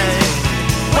mind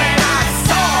when I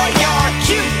saw your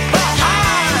cute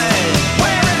behind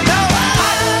wearing those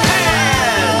hot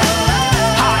pants.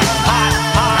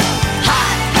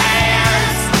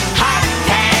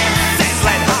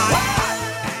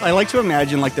 I like to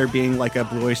imagine there being a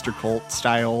Blue Oyster Cult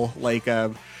style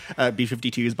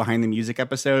B-52's Behind the Music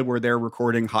episode where they're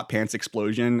recording Hot Pants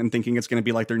Explosion and thinking it's going to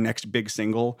be like their next big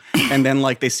single. And then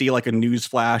like they see like a news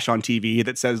flash on TV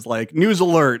that says like, news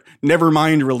alert,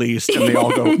 Nevermind released. And they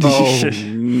all go, oh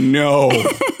no.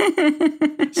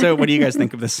 So what do you guys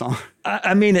think of this song?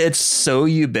 I mean, it's so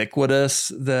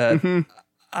ubiquitous that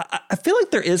I feel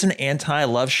like there is an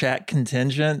anti-Love Shack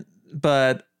contingent,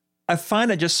 but I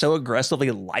find it just so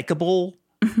aggressively likable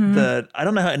that I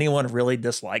don't know how anyone really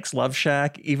dislikes Love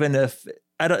Shack, even if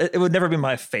it would never be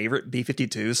my favorite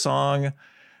B-52 song.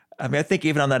 I mean, I think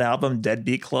even on that album,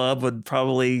 Deadbeat Club would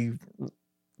probably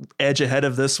edge ahead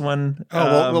of this one.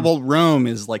 Well, Rome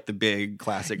is like the big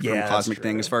classic from Yeah, Cosmic that's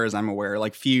Thing, true. as far as I'm aware.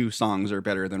 Like few songs are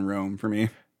better than Rome for me.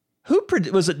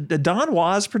 Was it? Did Don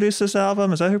Was produce this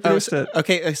album? Is that who produced it?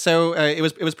 Okay, so it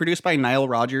was produced by Nile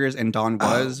Rodgers and Don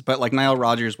Was, but like Nile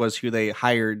Rodgers was who they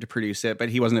hired to produce it, but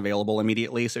he wasn't available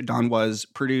immediately. So Don Was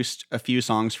produced a few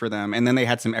songs for them, and then they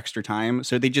had some extra time,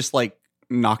 so they just like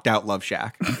knocked out Love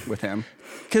Shack with him.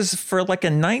 Because for like a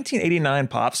 1989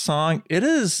 pop song, it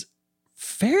is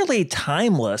fairly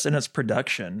timeless in its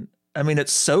production. I mean,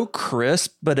 it's so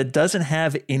crisp, but it doesn't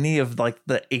have any of like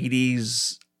the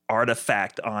 80s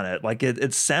artifact on it. Like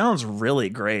it sounds really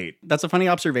great. That's a funny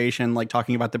observation, like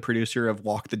talking about the producer of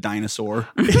Walk the Dinosaur.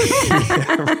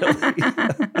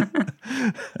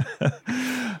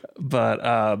 But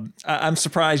I'm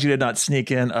surprised you did not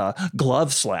sneak in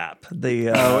Glove Slap.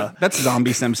 That's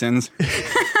Zombie Simpsons.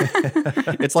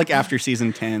 It's like after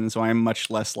season 10, so I'm much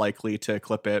less likely to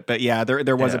clip it. But yeah,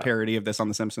 there was a parody of this on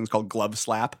The Simpsons called Glove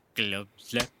Slap. Glove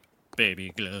slap,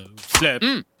 baby glove slap.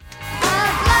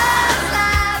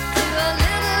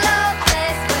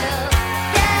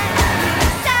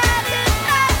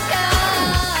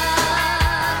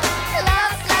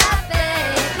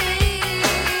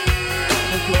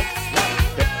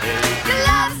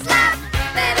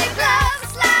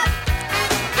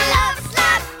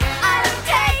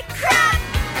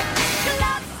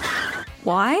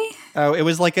 Why? Oh, it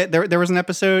was like there was an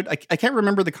episode. I can't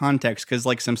remember the context because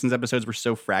like Simpsons episodes were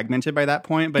so fragmented by that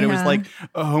point. But it was like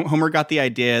Homer got the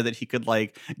idea that he could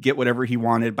like get whatever he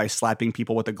wanted by slapping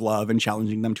people with a glove and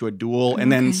challenging them to a duel.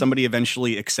 And then somebody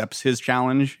eventually accepts his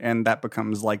challenge, and that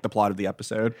becomes like the plot of the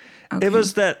episode. Okay. It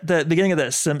was the beginning of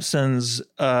that Simpsons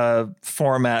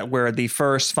format where the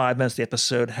first 5 minutes of the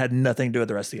episode had nothing to do with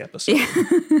the rest of the episode.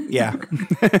 Yeah.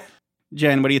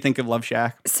 Jen, what do you think of Love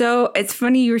Shack? So it's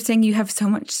funny you were saying you have so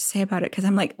much to say about it because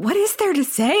I'm like, what is there to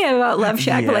say about Love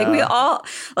Shack? Like we all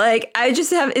I just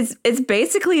have it's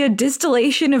basically a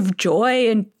distillation of joy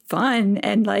and fun,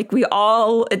 and like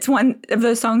it's one of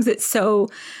those songs that's so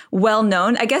well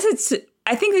known.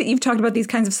 I think that you've talked about these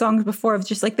kinds of songs before of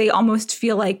just like they almost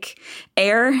feel like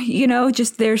air,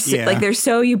 just they're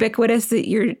so ubiquitous that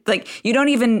you're like you don't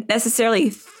even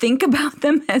necessarily think about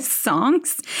them as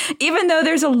songs, even though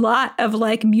there's a lot of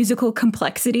like musical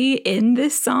complexity in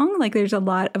this song. Like there's a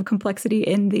lot of complexity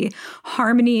in the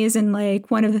harmonies, and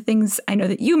like one of the things I know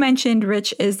that you mentioned,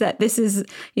 Rich, is that this is,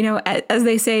 as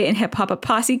they say in hip hop, a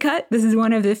posse cut. This is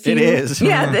one of the few. It is.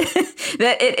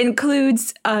 That it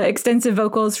includes extensive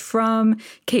vocals from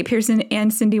Kate Pearson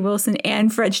and Cindy Wilson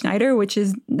and Fred Schneider, which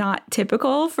is not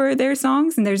typical for their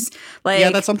songs. And there's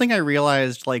like that's something I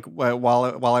realized like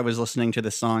while I was listening to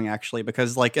this song, actually,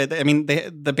 because like I mean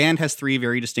the band has three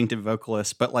very distinctive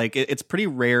vocalists, but like it's pretty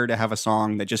rare to have a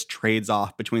song that just trades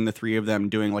off between the three of them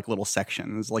doing like little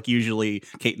sections. Like usually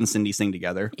Kate and Cindy sing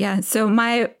together. Yeah. So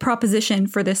my proposition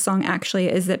for this song actually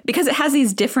is that because it has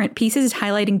these different pieces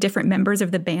highlighting different members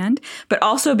of the band, but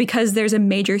also because there's a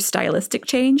major stylistic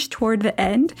change toward the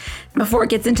end before it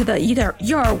gets into the you're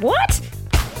what?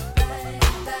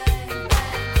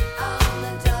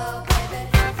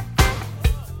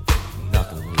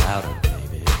 Knock a little louder,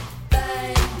 baby.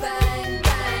 Bang, bang,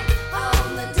 bang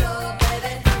on the door,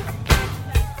 baby.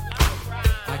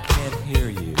 I can't hear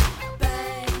you.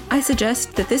 I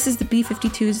suggest that this is the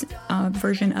B-52's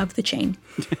version of The Chain.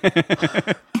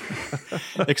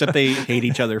 Except they hate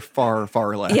each other far,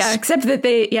 far less. Yeah, except that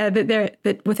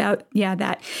that without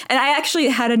that. And I actually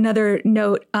had another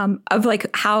note of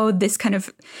like how this kind of,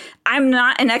 I'm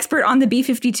not an expert on the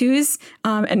B-52s,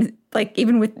 and like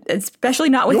even with, especially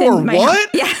not within my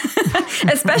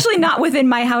especially not within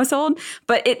my household,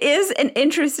 but it is an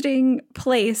interesting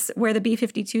place where the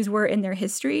B-52s were in their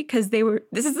history, because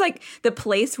this is like the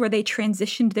place where they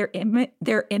transitioned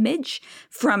their image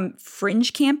from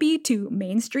fringe campy to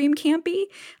mainstream campy.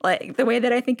 Like the way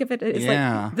that I think of it is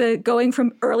like the going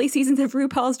from early seasons of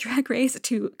RuPaul's Drag Race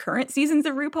to current seasons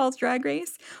of RuPaul's Drag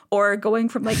Race, or going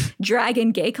from like drag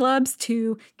and gay clubs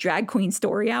to drag queen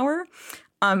story hour.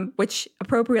 which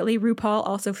appropriately RuPaul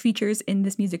also features in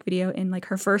this music video in like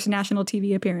her first national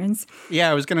TV appearance.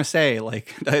 Yeah, I was going to say,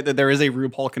 like, there is a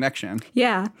RuPaul connection.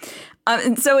 Yeah.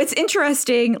 And so it's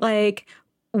interesting, like,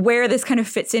 where this kind of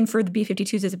fits in for the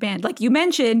B-52s as a band. Like, you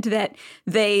mentioned that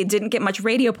they didn't get much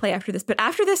radio play after this, but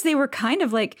after this, they were kind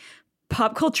of like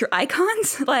pop culture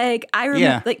icons. Like, I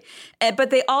remember, but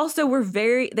they also were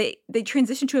they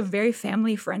transitioned to a very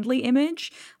family friendly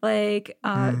image. Like,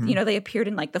 you know, they appeared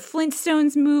in like the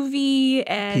Flintstones movie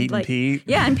and Pete like, and Pete.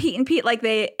 Yeah, and Pete and Pete. Like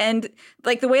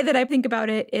the way that I think about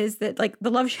it is that like the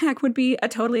Love Shack would be a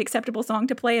totally acceptable song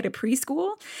to play at a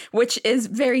preschool, which is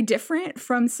very different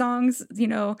from songs, you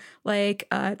know, like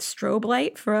Strobe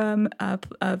Light from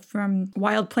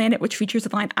Wild Planet, which features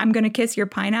the line, "I'm gonna kiss your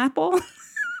pineapple."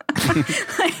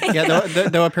 Yeah,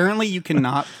 though apparently you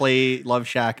cannot play Love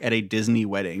Shack at a Disney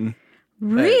wedding.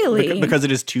 Really? Because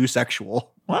it is too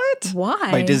sexual. What?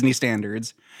 Why? By Disney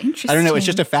standards. Interesting. I don't know. It's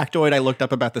just a factoid I looked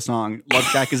up about the song. Love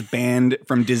Shack is banned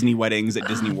from Disney weddings at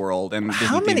Disney World and Disney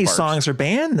How many parks. songs are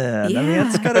banned then? Yeah. I mean,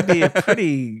 that's got to be a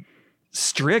pretty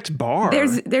strict bar.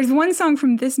 There's one song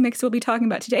from this mix we'll be talking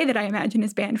about today that I imagine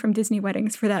is banned from Disney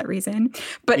weddings for that reason.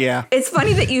 But yeah. It's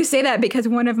funny that you say that because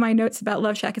one of my notes about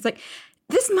Love Shack is like,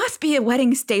 this must be a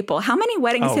wedding staple. How many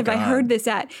weddings have I heard this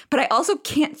at? But I also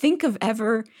can't think of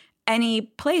ever any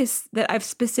place that I've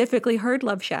specifically heard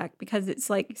Love Shack because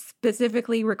it's like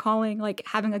specifically recalling like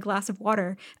having a glass of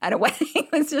water at a wedding.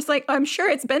 It's just like, I'm sure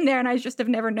it's been there and I just have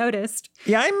never noticed.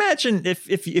 Yeah, I imagine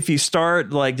if you start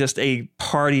like just a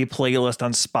party playlist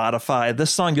on Spotify,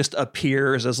 this song just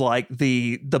appears as like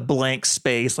the blank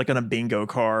space like on a bingo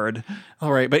card.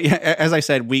 All right, but yeah, as I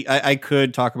said, I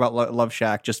could talk about Love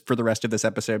Shack just for the rest of this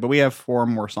episode, but we have 4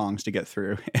 more songs to get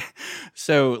through.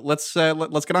 So let's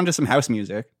get on to some house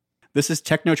music. This is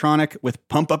Technotronic with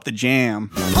Pump Up the Jam.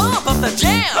 Pump up the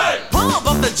jam! Hey! Pump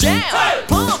up the jam! Hey!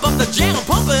 Pump up the jam!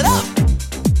 Pump it up!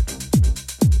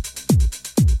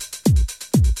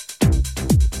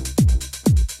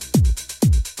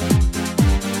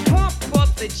 Pump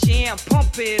up the jam,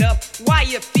 pump it up while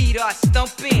your feet are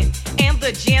stumping. And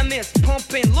the jam is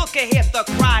pumping. Look ahead, the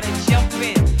crowd is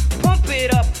jumping. Pump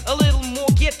it up a little more,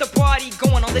 get the party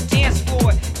going on the dance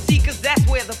floor. See, cause that's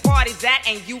where the party's at,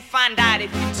 and you find out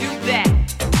if you do that.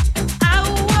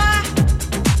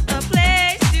 A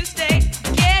place to stay.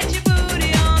 Get your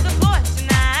booty on the floor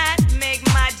tonight. Make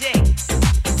my day.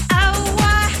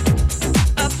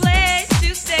 A place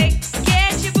to stay.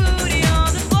 Get your booty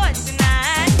on the floor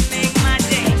tonight. Make my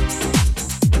day.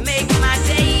 Make my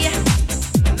day.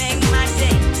 Make my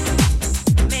day.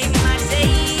 Make my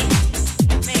day.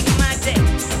 Make my day.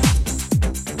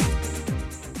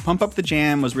 Pump Up the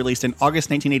Jam was released in August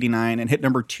 1989 and hit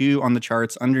number 2 on the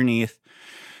charts underneath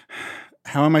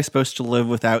How Am I Supposed to Live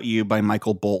Without You by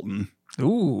Michael Bolton.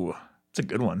 Ooh, it's a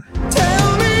good one.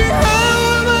 Tell me,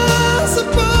 how am I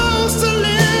supposed to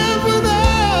live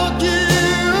without you?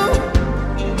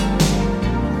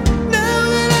 Now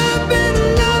that I've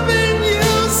been loving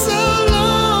you so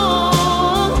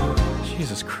long.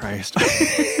 Jesus Christ.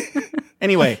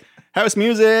 Anyway, house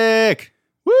music.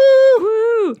 Woo!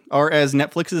 Woo! Or as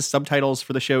Netflix's subtitles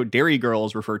for the show Dairy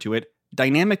Girls refer to it,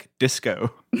 dynamic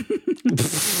disco.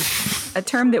 A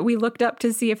term that we looked up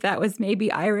to see if that was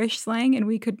maybe Irish slang, and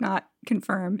we could not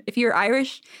confirm. If you're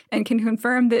Irish and can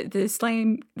confirm that the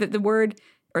slang, that the word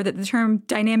or that the term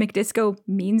dynamic disco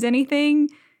means anything,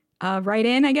 write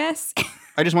in, I guess.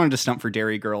 I just wanted to stump for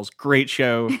Dairy Girls. Great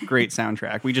show, great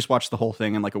soundtrack. We just watched the whole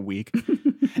thing in like a week.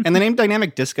 And the name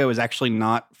dynamic disco is actually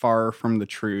not far from the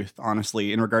truth,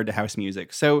 honestly, in regard to house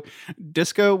music. So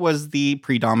disco was the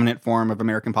predominant form of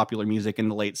American popular music in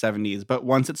the late 70s, but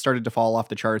once it started to fall off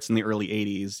the charts in the early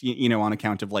 80s, you know, on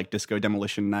account of like Disco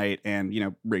Demolition Night and, you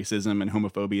know, racism and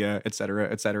homophobia, et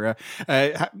cetera,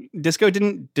 disco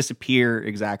didn't disappear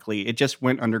exactly. It just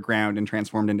went underground and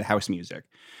transformed into house music.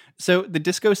 So the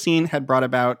disco scene had brought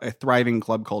about a thriving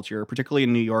club culture, particularly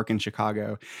in New York and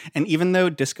Chicago. And even though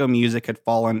disco music had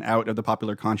fallen out of the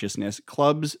popular consciousness,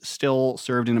 clubs still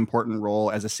served an important role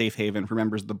as a safe haven for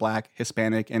members of the Black,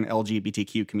 Hispanic, and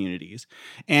LGBTQ communities.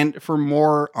 And for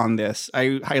more on this,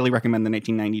 I highly recommend the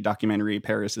 1990 documentary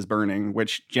Paris is Burning,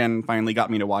 which Jen finally got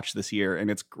me to watch this year,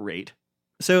 and it's great.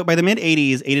 So by the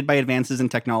mid-'80s, aided by advances in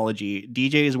technology,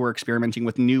 DJs were experimenting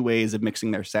with new ways of mixing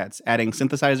their sets, adding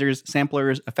synthesizers,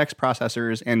 samplers, effects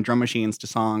processors, and drum machines to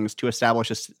songs to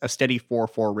establish a steady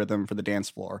 4/4 rhythm for the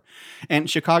dance floor. And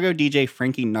Chicago DJ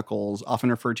Frankie Knuckles, often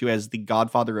referred to as the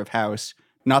godfather of house,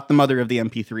 Not the mother of the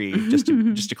MP3,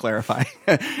 just to clarify.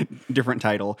 Different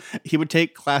title. He would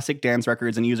take classic dance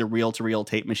records and use a reel-to-reel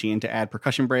tape machine to add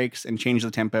percussion breaks and change the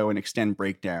tempo and extend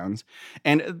breakdowns.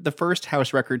 And the first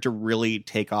house record to really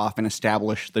take off and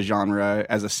establish the genre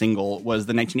as a single was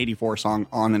the 1984 song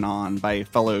On and On by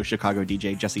fellow Chicago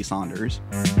DJ Jesse Saunders.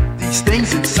 These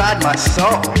things inside my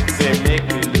soul, they make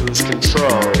me lose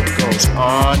control. Goes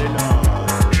on and on.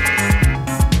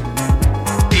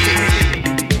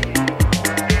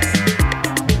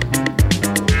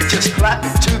 Just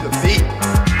clapping to the beat,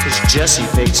 'cause Jesse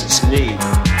fakes his need.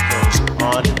 Goes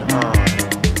on and on.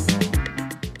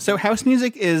 So house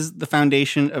music is the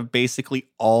foundation of basically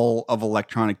all of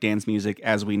electronic dance music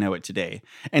as we know it today.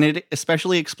 And it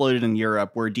especially exploded in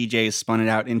Europe, where DJs spun it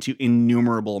out into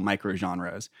innumerable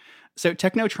microgenres. So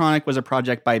Technotronic was a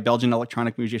project by Belgian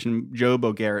electronic musician Joe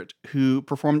Bogaert, who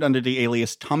performed under the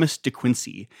alias Thomas de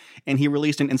Quincey, and he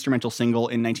released an instrumental single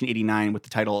in 1989 with the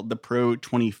title The Pro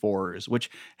 24s, which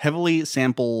heavily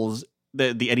samples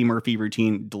the Eddie Murphy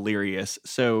routine Delirious,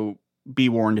 so be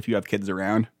warned if you have kids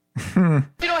around. You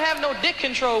don't have no dick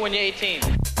control when you're 18.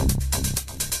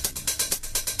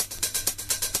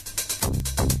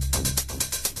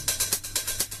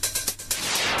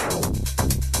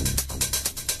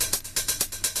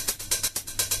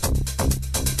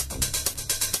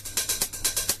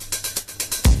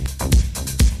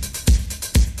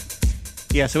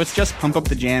 Yeah, so it's just Pump Up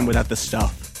the Jam without the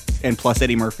stuff, and plus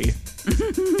Eddie Murphy.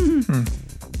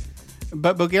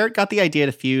 But Bogaert got the idea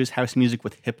to fuse house music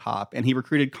with hip-hop, and he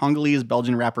recruited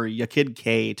Congolese-Belgian rapper Yakid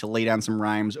K to lay down some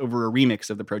rhymes over a remix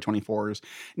of the Pro 24s,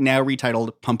 now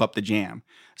retitled Pump Up the Jam.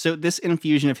 So this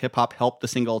infusion of hip-hop helped the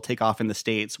single take off in the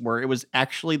States, where it was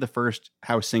actually the first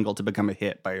house single to become a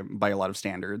hit by a lot of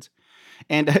standards.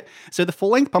 And so the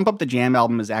full-length Pump Up the Jam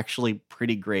album is actually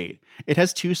pretty great. It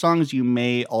has 2 songs you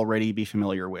may already be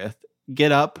familiar with.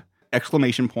 Get Up,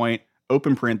 exclamation point,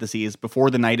 open parentheses, before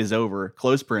the night is over,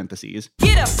 close parentheses.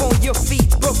 Get up on your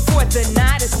feet before the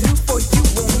night is through, for you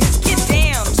won't miss. Get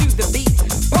down to the beat,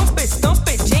 bump it, stomp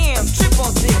it, jam, trip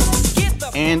on this. Get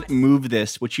the and Move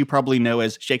This, which you probably know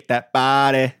as Shake That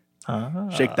Body.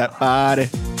 Shake that body.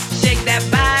 Shake that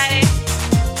body.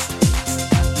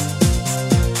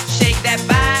 Shake that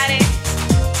body.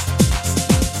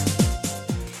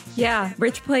 Yeah,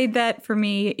 Rich played that for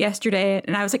me yesterday,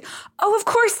 and I was like, "Oh, of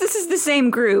course, this is the same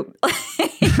group."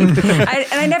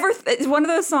 I never. It's one of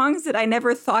those songs that I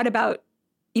never thought about.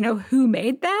 Who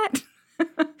made that?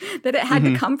 That it had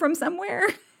to come from somewhere.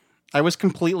 I was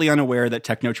completely unaware that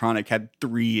Technotronic had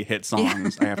 3 hit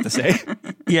songs, I have to say.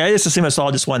 Yeah, I just assume it's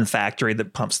all just one factory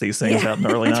that pumps these things out in the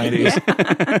early 90s.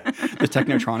 The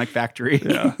Technotronic factory.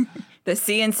 Yeah. The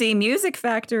CNC Music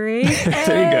Factory.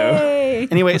 There you go.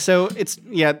 Anyway, so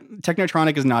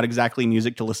Technotronic is not exactly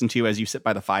music to listen to as you sit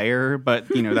by the fire, but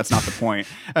that's not the point.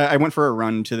 I went for a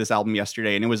run to this album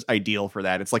yesterday, and it was ideal for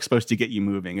that. It's like supposed to get you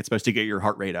moving. It's supposed to get your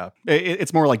heart rate up.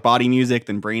 It's more like body music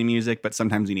than brain music, but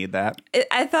sometimes you need that.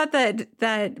 I thought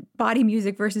that body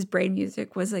music versus brain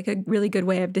music was like a really good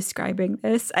way of describing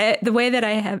this. The way that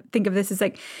I think of this is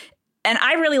like, and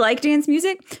I really like dance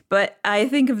music, but I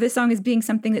think of this song as being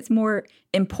something that's more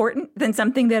important than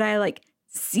something that I like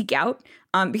seek out.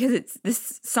 Because it's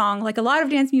this song, like a lot of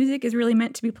dance music, is really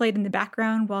meant to be played in the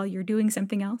background while you're doing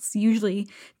something else, usually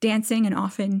dancing and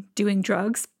often doing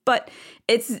drugs. But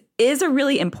it is a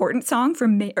really important song for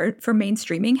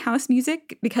mainstreaming house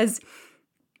music, because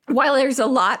while there's a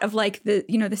lot of like the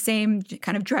same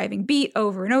kind of driving beat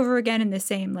over and over again and the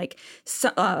same like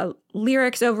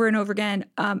lyrics over and over again,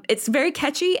 it's very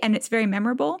catchy and it's very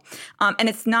memorable, and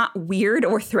it's not weird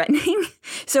or threatening.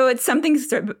 So it's something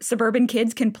suburban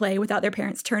kids can play without their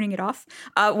parents turning it off,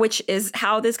 which is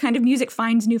how this kind of music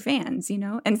finds new fans,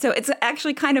 And so it's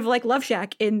actually kind of like Love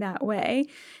Shack in that way.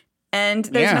 And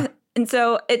there's And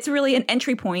so it's really an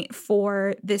entry point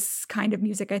for this kind of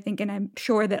music, I think. And I'm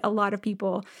sure that a lot of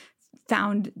people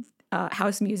found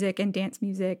house music and dance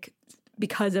music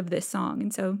because of this song.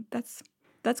 And so that's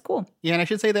cool. Yeah, and I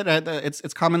should say that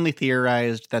it's commonly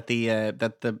theorized that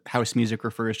the house music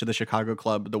refers to the Chicago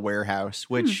club, the Warehouse,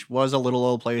 which was a little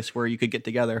old place where you could get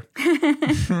together.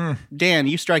 Dan,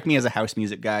 you strike me as a house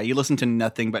music guy. You listen to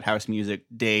nothing but house music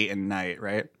day and night,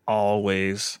 right?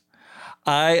 Always.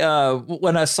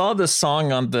 When I saw this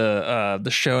song on the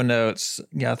show notes,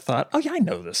 I thought, oh yeah, I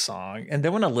know this song. And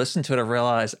then when I listened to it, I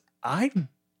realized I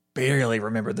barely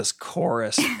remember this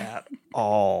chorus at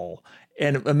all.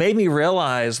 And what made me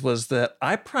realize was that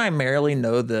I primarily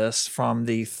know this from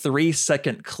the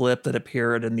 3-second clip that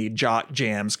appeared in the Jock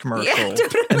Jams commercial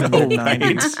in the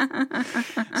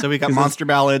mid-90s. So we got Monster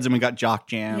Ballads and we got Jock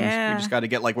Jams. We just got to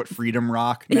get like what Freedom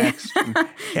Rock next.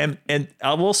 And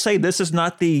I will say this is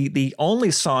not the only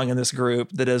song in this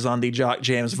group that is on the Jock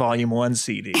Jams Volume 1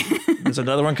 CD. There's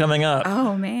another one coming up.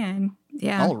 Oh, man.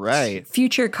 Yeah. All right.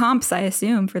 Future comps, I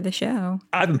assume, for the show.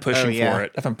 I've been pushing for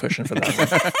it. I've been pushing for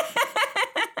that one.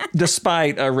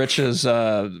 Despite Rich's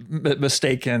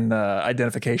mistaken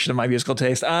identification of my musical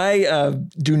taste, I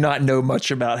do not know much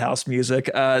about house music.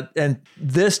 And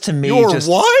this to me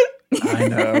what? I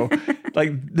know.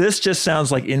 Like, this just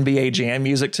sounds like NBA Jam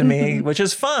music to me, which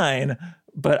is fine.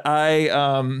 But I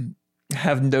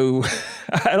have I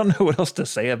don't know what else to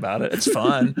say about it. It's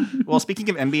fun. Well, speaking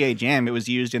of NBA Jam, it was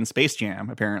used in Space Jam,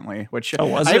 apparently, which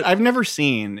was it? I've never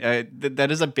seen. That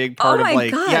is a big part of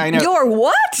like, God. yeah, I know. You're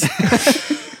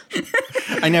what?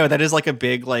 I know that is like a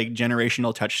big like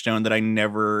generational touchstone that I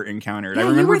never encountered. Yeah, I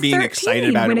remember you were being excited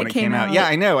about it when it came out. Yeah,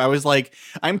 I know. I was like,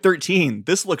 I'm 13.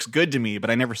 This looks good to me, but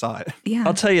I never saw it. Yeah.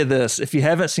 I'll tell you this: if you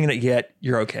haven't seen it yet,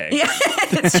 you're okay. Yeah,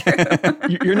 that's true.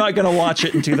 You're not going to watch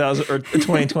it in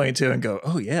 2022 and go,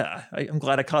 "Oh yeah, I'm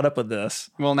glad I caught up with this."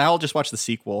 Well, now I'll just watch the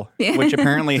sequel, which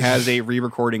apparently has a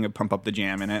re-recording of "Pump Up the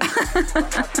Jam" in it.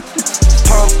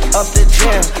 Pump up the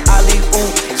jam,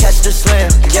 alley-oop, catch the slam,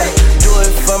 yeah, do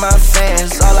it for my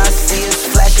fans, all I see is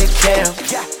flashing cam.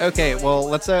 Okay, well,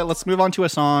 let's move on to a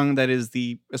song that is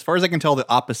as far as I can tell, the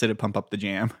opposite of Pump Up the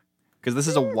Jam, because this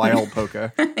is a wild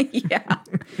polka. Yeah.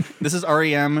 This is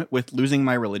REM with Losing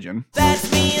My Religion.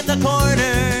 That's me in the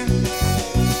corner,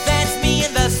 that's me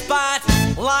in the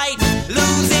spotlight,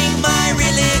 losing my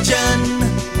religion,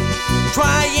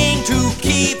 trying to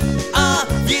keep a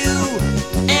view,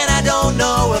 and I don't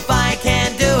know if I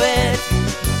can do it.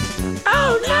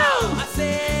 Oh no!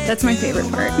 That's my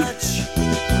favorite part.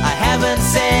 I haven't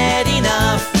said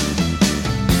enough.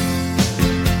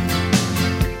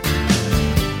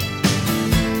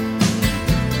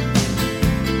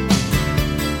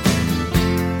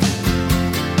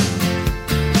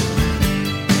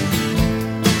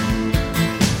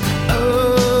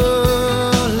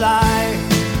 Oh,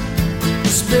 life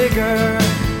is bigger.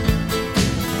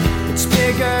 It's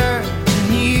bigger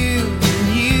than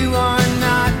you are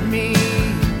not me.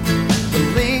 The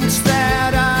links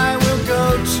that I will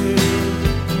go to,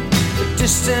 the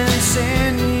distance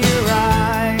in your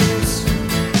eyes.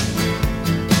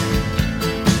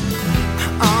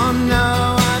 Oh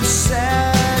no, I've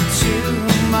said too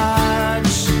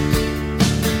much.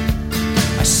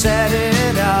 I set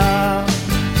it up.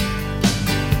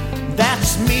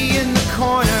 That's me in the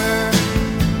corner.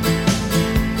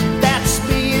 That's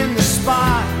me in the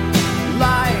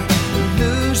spotlight,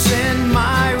 losing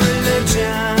my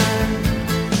religion.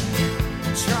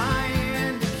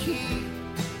 Trying to keep.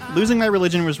 Losing My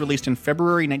Religion was released in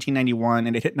February 1991,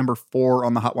 and it hit number 4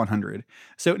 on the Hot 100.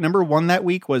 So number 1 that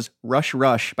week was Rush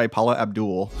Rush by Paula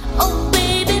Abdul. Oh,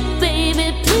 baby,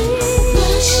 baby,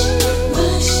 please.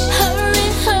 Rush,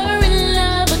 hurry,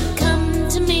 love, come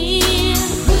to me.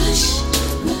 Rush.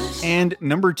 And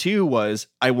number 2 was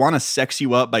I Wanna Sex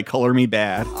You Up by Color Me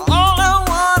Bad. All I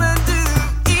wanna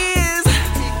do is I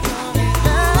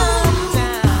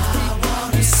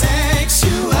wanna sex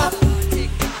you up.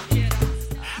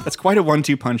 That's quite a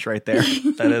 1-2 punch right there.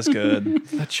 That is good.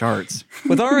 That charts.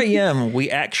 With REM, we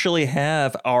actually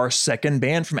have our second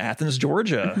band from Athens,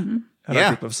 Georgia. Had a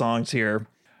group of songs here.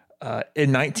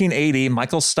 In 1980,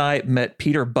 Michael Stipe met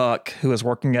Peter Buck, who was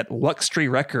working at Wuxtree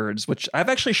Records, which I've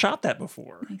actually shot that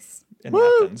before in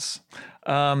Athens.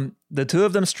 The two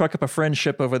of them struck up a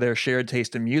friendship over their shared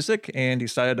taste in music and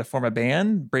decided to form a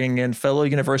band, bringing in fellow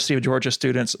University of Georgia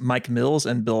students Mike Mills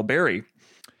and Bill Berry.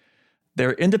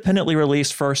 Their independently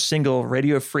released first single,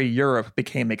 Radio Free Europe,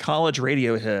 became a college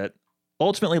radio hit,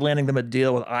 ultimately landing them a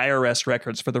deal with IRS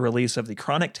Records for the release of the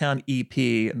Chronic Town EP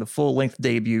and the full-length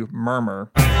debut,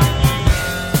 Murmur.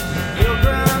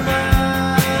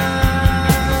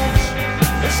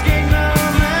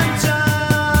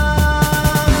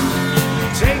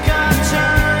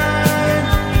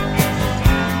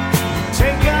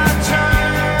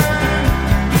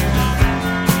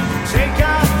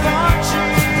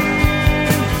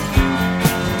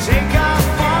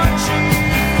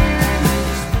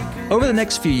 Over the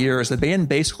next few years, the band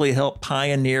basically helped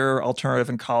pioneer alternative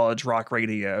and college rock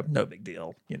radio. No big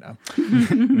deal, you know.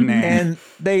 And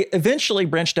they eventually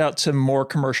branched out to more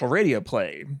commercial radio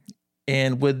play.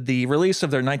 And with the release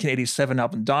of their 1987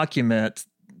 album Document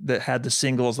that had the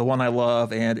singles The One I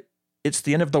Love and It's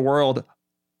the End of the World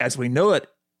as We Know It,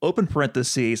 open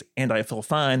parentheses, and I Feel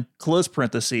Fine, close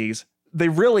parentheses, they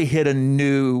really hit a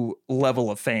new level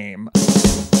of fame.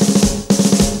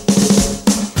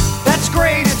 That's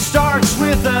great, it starts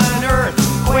with an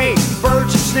earthquake,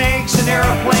 birds and snakes, an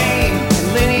airplane,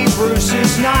 and Lenny Bruce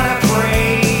is not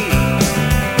afraid.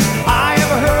 I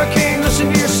have a hurricane,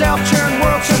 listen to yourself, churn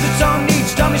world serves its own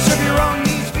needs, dummy serve your own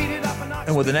needs, beat it up and not.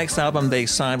 And with the next album, they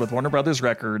signed with Warner Brothers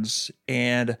Records,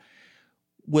 and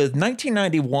with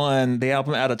 1991, the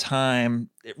album Out of Time,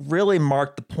 it really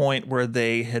marked the point where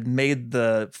they had made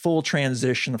the full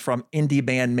transition from indie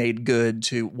band made good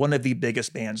to one of the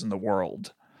biggest bands in the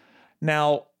world.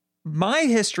 Now, my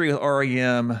history with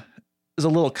REM is a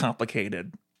little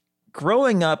complicated.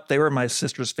 Growing up, they were my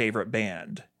sister's favorite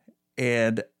band.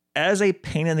 And as a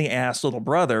pain in the ass little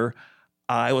brother,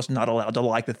 I was not allowed to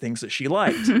like the things that she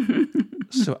liked.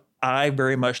 So I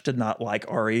very much did not like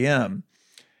REM.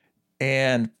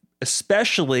 And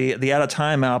especially the Out of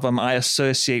Time album, I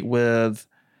associate with,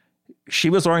 she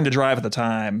was learning to drive at the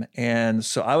time. And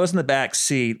so I was in the back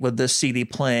seat with this CD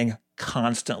playing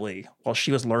constantly while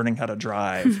she was learning how to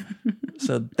drive.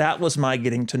 So that was my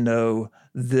getting to know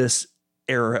this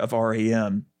era of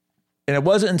REM. And it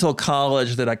wasn't until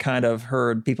college that I kind of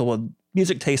heard people with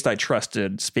music taste I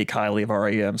trusted speak highly of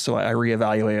REM. So I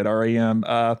reevaluated REM.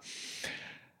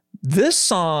 This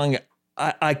song,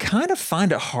 I kind of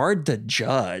find it hard to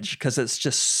judge because it's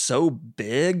just so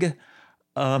big.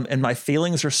 And my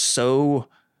feelings are so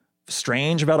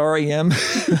strange about REM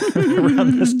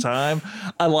around this time.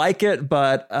 I like it,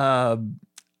 but, I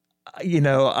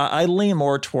lean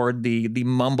more toward the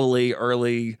mumbly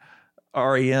early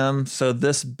REM. So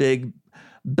this big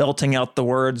belting out the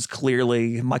words,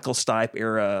 clearly Michael Stipe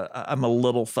era, I'm a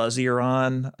little fuzzier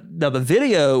on. Now, the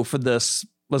video for this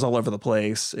was all over the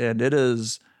place, and it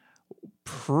is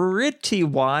pretty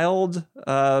wild,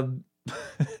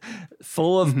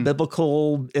 full of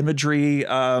biblical imagery.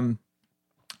 I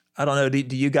don't know.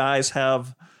 Do you guys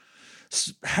have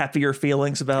happier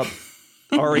feelings about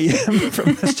REM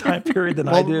from this time period than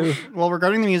I do? Well,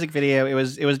 regarding the music video, it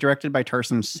was directed by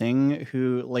Tarsum Singh,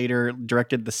 who later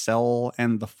directed The Cell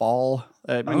and The Fall.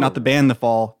 Not the band The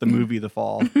Fall, the movie The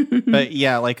Fall. But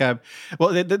yeah,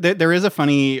 there is a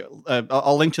funny,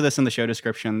 I'll link to this in the show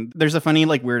description. There's a funny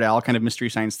Weird Al kind of Mystery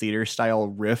Science Theater style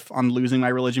riff on Losing My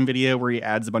Religion video where he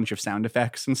adds a bunch of sound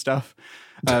effects and stuff.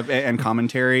 And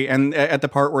commentary. And at the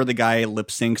part where the guy lip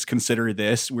syncs "Consider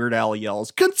This," Weird Al yells,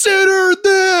 "Consider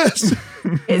this!"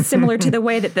 It's similar to the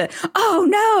way that the "Oh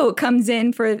no" comes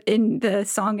in the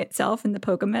song itself in the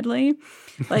Polka medley,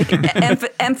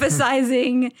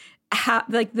 emphasizing how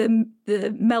the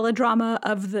melodrama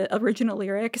of the original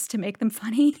lyrics to make them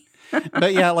funny.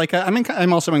 But yeah,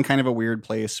 I'm also in kind of a weird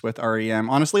place with REM.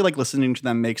 Honestly, listening to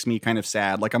them makes me kind of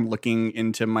sad. I'm looking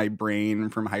into my brain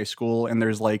from high school, and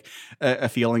there's a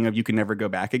feeling of you can never go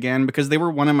back again, because they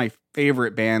were one of my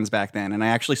favorite bands back then, and I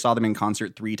actually saw them in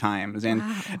concert 3 times. And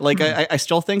wow. I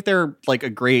still think they're a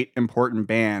great, important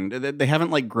band. They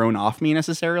haven't grown off me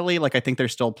necessarily. I think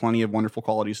there's still plenty of wonderful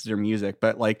qualities to their music,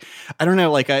 but I don't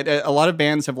know. A lot of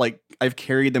bands have I've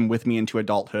carried them with me into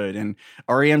adulthood, and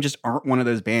REM just aren't one of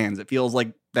those bands. It feels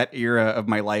like that era of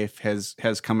my life has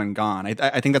come and gone.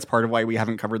 I think that's part of why we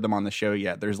haven't covered them on the show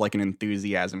yet. There's an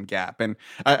enthusiasm gap, and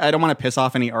I don't want to piss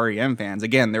off any REM fans.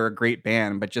 Again, they're a great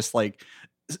band, but just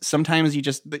sometimes you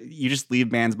just leave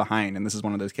bands behind, and this is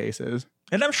one of those cases.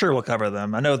 And I'm sure we'll cover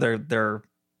them. I know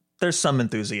there's some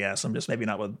enthusiasm, just maybe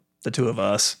not with the two of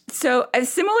us. So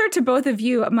similar to both of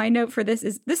you, my note for this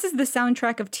is the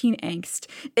soundtrack of teen angst.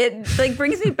 It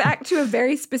brings me back to a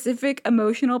very specific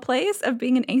emotional place of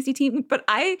being an angsty teen. But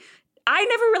I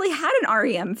never really had an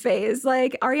REM phase.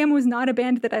 REM was not a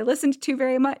band that I listened to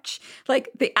very much.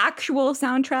 The actual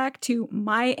soundtrack to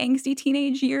my angsty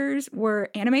teenage years were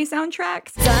anime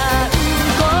soundtracks.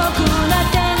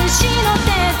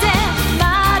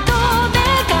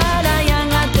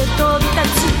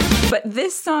 But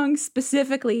this song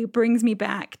specifically brings me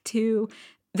back to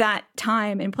that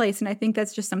time and place. And I think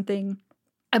that's just something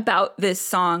about this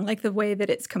song, the way that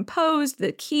it's composed,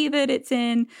 the key that it's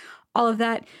in, all of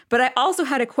that. But I also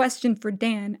had a question for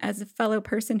Dan as a fellow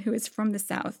person who is from the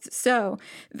South.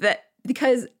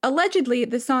 Because allegedly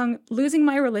the song "Losing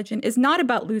My Religion" is not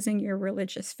about losing your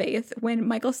religious faith. When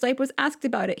Michael Stipe was asked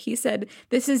about it, he said,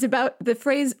 this is about the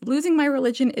phrase "losing my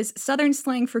religion" is Southern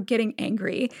slang for getting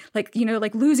angry,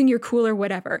 losing your cool or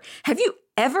whatever. Have you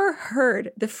ever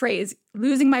heard the phrase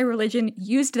 "losing my religion"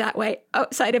 used that way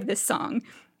outside of this song?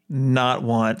 Not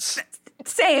once.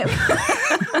 Same.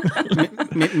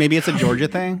 Maybe it's a Georgia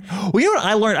thing. Well, you know what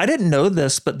I learned? I didn't know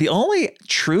this, but the only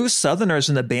true Southerners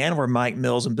in the band were Mike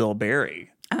Mills and Bill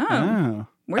Berry. Oh.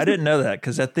 I didn't know that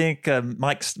because I think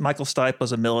Michael Stipe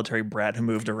was a military brat who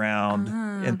moved around,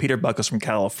 and Peter Buck was from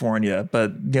California.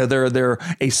 But they're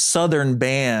a Southern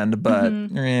band, but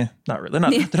not really.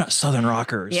 They're not Southern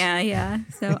rockers. Yeah.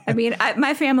 So I mean,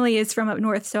 my family is from up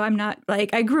north, so I'm not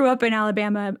like I grew up in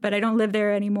Alabama, but I don't live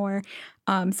there anymore.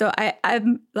 So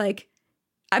I'm like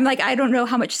I don't know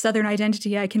how much Southern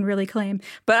identity I can really claim,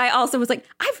 but I also was like,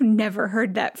 I've never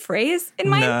heard that phrase in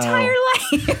my entire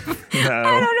life.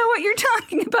 I don't know what you're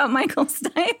talking about, Michael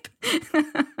Stipe.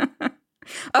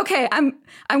 Okay,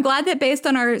 I'm glad that based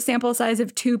on our sample size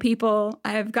of 2 people,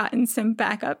 I have gotten some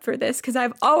backup for this because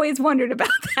I've always wondered about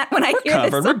that when I hear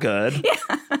this. We're good. Yeah,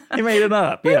 you made it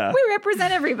up. Yeah, we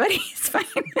represent everybody. It's fine.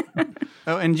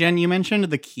 Oh, and Jen, you mentioned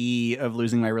the key of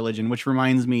Losing My Religion, which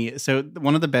reminds me. So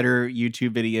one of the better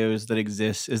YouTube videos that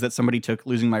exists is that somebody took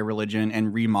Losing My Religion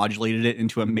and remodulated it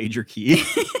into a major key.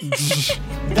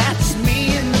 That's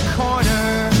me in the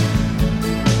corner.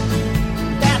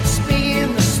 That's me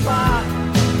in the spotlight.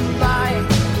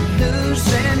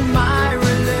 Losing my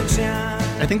religion.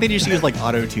 I think they just use like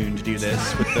auto-tune to do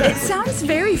this. It sounds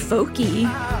very folky.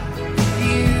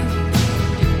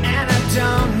 And I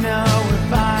don't know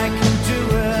if I can do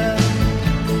it.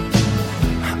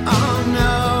 Oh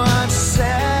no, I've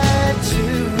said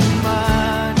too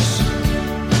much.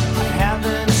 I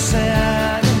haven't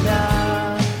said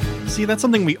enough. See, that's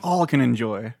something we all can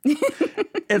enjoy.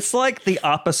 It's like the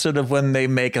opposite of when they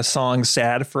make a song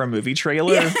sad for a movie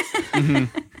trailer. Yeah.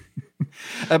 Mm-hmm.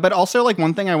 But also, like,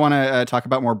 one thing I want to talk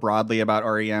about more broadly about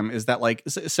REM is that, like,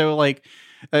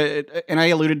 and I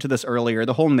alluded to this earlier,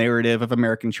 the whole narrative of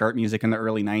American chart music in the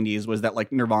early 90s was that,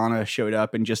 like, Nirvana showed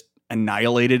up and just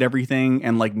annihilated everything,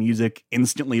 and, like, music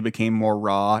instantly became more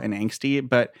raw and angsty.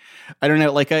 But I don't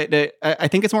know, like, I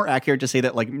think it's more accurate to say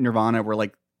that, like, Nirvana were,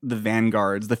 like, the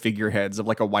vanguards, the figureheads of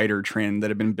like a wider trend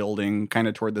that have been building kind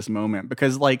of toward this moment.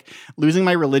 Because like Losing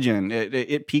My Religion,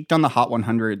 it peaked on the Hot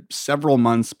 100 several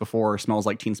months before Smells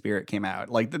Like Teen Spirit came out.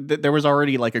 Like there was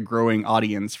already like a growing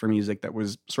audience for music that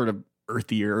was sort of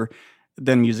earthier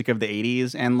than music of the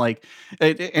 80s. And like,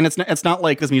 and it's not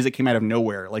like this music came out of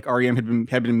nowhere. Like REM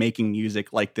had been making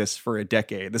music like this for a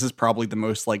decade. This is probably the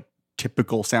most like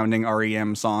typical sounding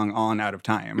REM song on Out of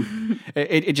Time.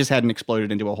 It just hadn't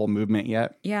exploded into a whole movement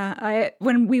yet. Yeah,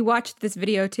 when we watched this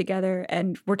video together,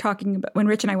 and we're talking about when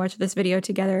Rich and I watched this video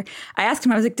together, I asked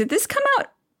him, I was like, did this come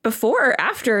out before or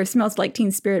after Smells Like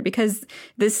Teen Spirit? Because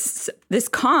this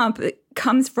comp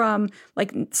comes from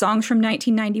like songs from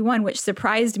 1991, which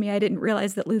surprised me. I didn't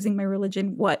realize that Losing My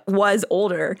Religion was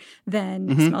older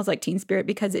than Smells Like Teen Spirit,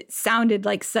 because it sounded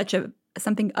like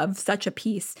something of such a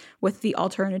piece with the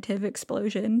alternative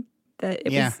explosion that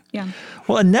it was. Yeah.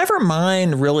 Well, and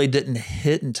Nevermind really didn't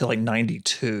hit until like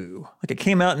 92. Like it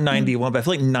came out in 91, but I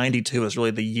feel like 92 was really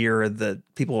the year that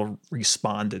people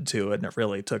responded to it and it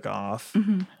really took off.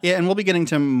 Yeah, and we'll be getting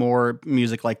to more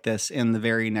music like this in the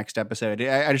very next episode.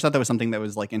 I just thought that was something that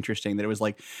was like interesting, that it was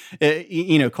like,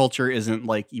 culture isn't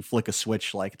like you flick a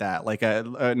switch like that. Like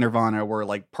Nirvana were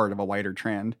like part of a wider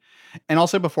trend. And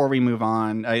also before we move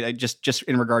on, I just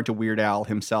in regard to Weird Al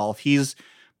himself, he's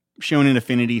shown an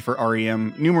affinity for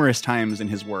REM numerous times in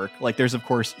his work. Like there's of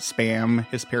course Spam,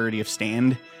 his parody of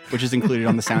Stand, which is included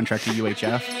on the soundtrack to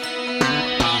UHF.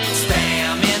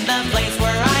 Spam in the place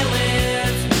where I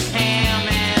live. Ham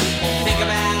and think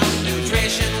about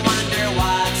nutrition, wonder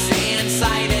what's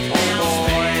inside it. Now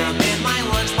spam in my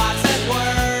lunchbox at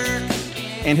work.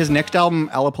 And his next album,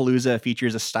 Alapalooza,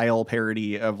 features a style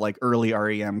parody of like early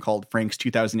REM called Frank's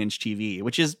 2000-inch TV,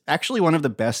 which is actually one of the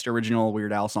best original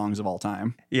Weird Al songs of all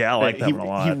time. Yeah, I like that one a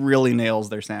lot. He really nails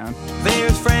their sound.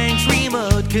 There's Frank's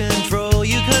remote control.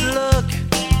 You can look,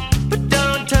 but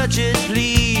don't touch it,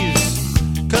 please.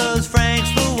 'Cause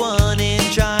Frank's the one in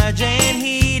charge and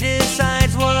he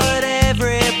decides what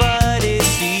everybody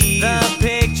sees. The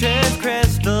picture's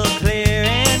crystal clear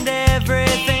and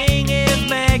everything is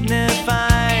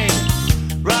magnified.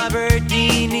 Robert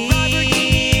De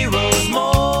Niro's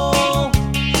mole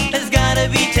has gotta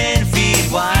be 10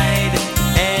 feet wide.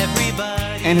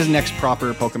 Everybody. And his next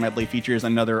proper polka medley features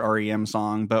another REM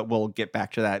song, but we'll get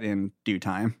back to that in due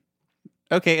time.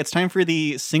 Okay, it's time for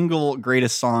the single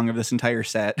greatest song of this entire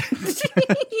set.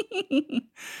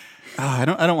 I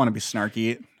don't want to be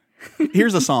snarky.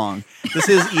 Here's a song. This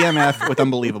is EMF with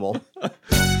Unbelievable. The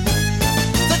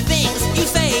things you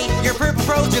say, your purple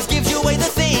pro just gives you away. The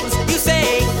things you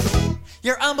say,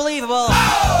 you're unbelievable.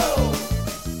 Oh!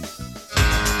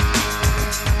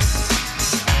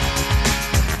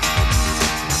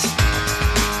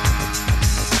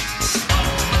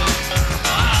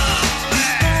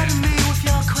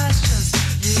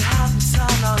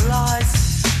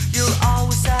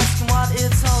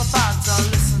 It's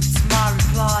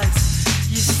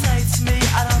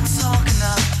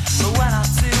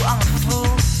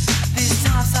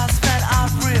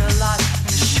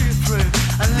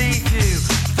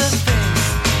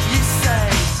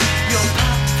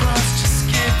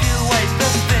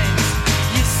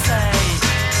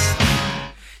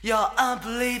you're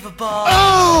unbelievable.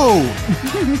 Oh!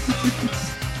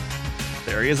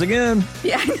 There he is again.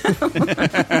 Yeah,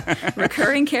 I know.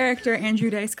 Recurring character, Andrew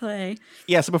Dice Clay.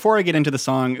 Yeah, so before I get into the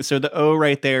song, so the O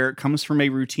right there comes from a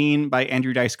routine by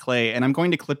Andrew Dice Clay, and I'm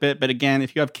going to clip it, but again,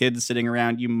 if you have kids sitting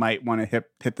around, you might want to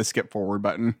hit the skip forward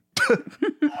button.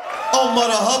 Oh,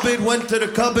 Mother Hubbard went to the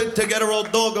cupboard to get her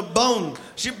old dog a bone.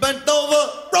 She bent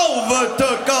over, Rover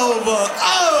took over.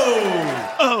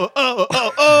 Oh! Oh, oh,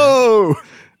 oh, oh!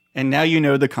 And now you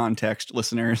know the context,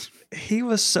 listeners. He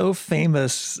was so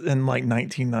famous in like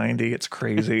 1990. It's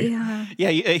crazy. Yeah. Yeah,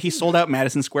 he sold out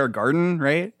Madison Square Garden,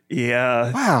 right?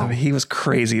 Yeah. Wow. I mean, he was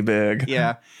crazy big.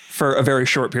 Yeah. For a very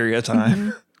short period of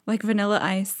time. Like Vanilla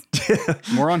Ice.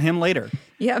 More on him later.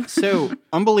 Yep. So,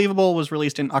 Unbelievable was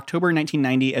released in October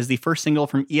 1990 as the first single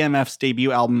from EMF's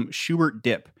debut album, Schubert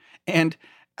Dip. And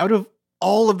out of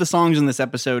all of the songs in this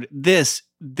episode, this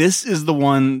is the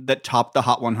one that topped the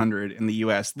Hot 100 in the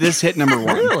US. This hit number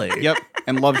 1. Really? Yep.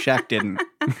 And Love Shack didn't.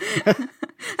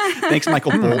 Thanks,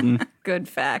 Michael Bolton. Good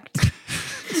fact.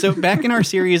 So back in our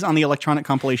series on the electronic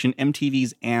compilation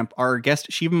MTV's AMP, our guest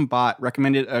Shivam Bhatt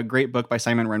recommended a great book by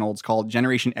Simon Reynolds called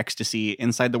Generation Ecstasy,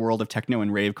 Inside the World of Techno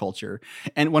and Rave Culture.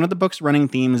 And one of the book's running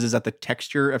themes is that the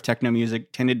texture of techno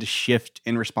music tended to shift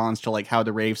in response to like how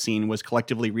the rave scene was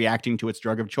collectively reacting to its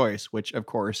drug of choice, which of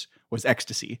course was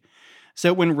ecstasy.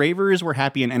 So when ravers were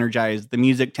happy and energized, the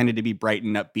music tended to be bright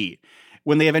and upbeat.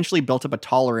 When they eventually built up a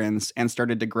tolerance and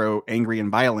started to grow angry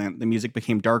and violent, the music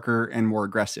became darker and more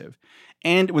aggressive.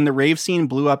 And when the rave scene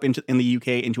blew up in the UK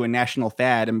into a national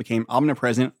fad and became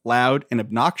omnipresent, loud, and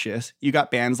obnoxious, you got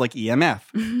bands like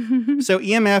EMF. So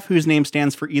EMF, whose name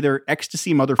stands for either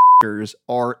Ecstasy Motherfuckers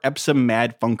or Epsom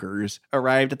Mad Funkers,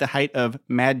 arrived at the height of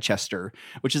Madchester,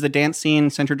 which is a dance scene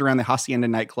centered around the Hacienda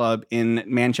nightclub in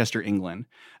Manchester, England.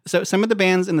 So some of the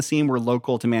bands in the scene were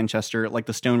local to Manchester, like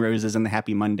the Stone Roses and the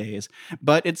Happy Mondays,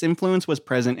 but its influence was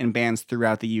present in bands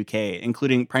throughout the UK,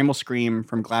 including Primal Scream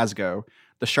from Glasgow,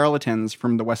 the Charlatans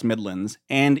from the West Midlands,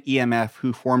 and EMF,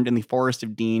 who formed in the Forest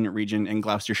of Dean region in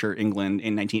Gloucestershire, England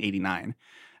in 1989.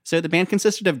 So the band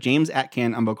consisted of James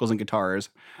Atkin on vocals and guitars,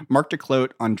 Mark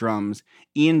DeClote on drums,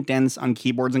 Ian Dents on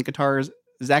keyboards and guitars,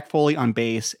 Zach Foley on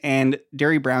bass, and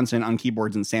Derry Brownson on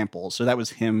keyboards and samples. So that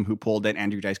was him who pulled that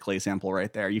Andrew Dice Clay sample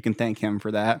right there. You can thank him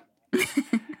for that.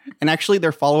 And actually,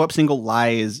 their follow-up single,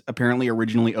 Lies, apparently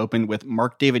originally opened with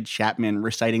Mark David Chapman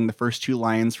reciting the first 2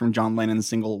 lines from John Lennon's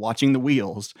single, Watching the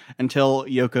Wheels, until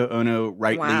Yoko Ono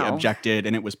rightly objected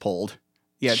and it was pulled.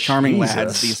 Yeah, charming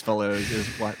lads, these fellows, is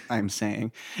what I'm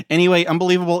saying. Anyway,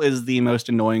 Unbelievable is the most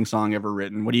annoying song ever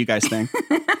written. What do you guys think?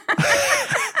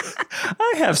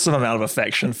 I have some amount of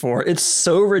affection for it. It's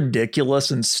so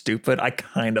ridiculous and stupid. I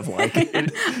kind of like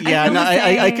it. Yeah,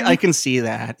 I can see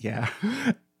that. Yeah.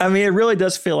 I mean, it really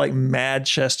does feel like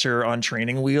Madchester on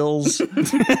training wheels.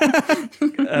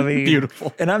 I mean,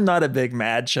 beautiful. And I'm not a big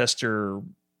Madchester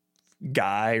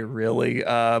guy, really.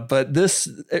 But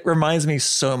it reminds me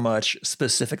so much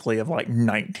specifically of like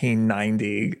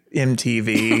 1990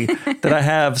 MTV that I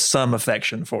have some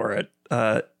affection for it.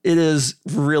 It is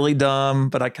really dumb,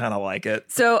 but I kind of like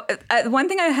it. So one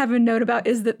thing I have a note about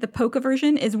is that the polka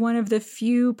version is one of the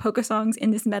few polka songs in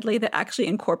this medley that actually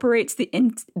incorporates the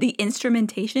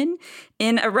instrumentation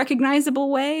in a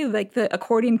recognizable way. Like the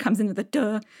accordion comes into the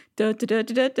duh, duh, duh, duh,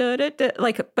 duh, duh, duh, duh,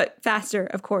 like, but faster,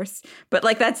 of course. But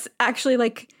like that's actually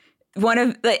like one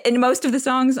of like in most of the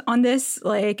songs on this,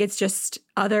 like it's just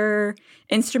other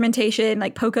instrumentation,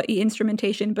 like polka-y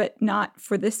instrumentation, but not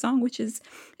for this song, which is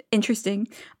interesting.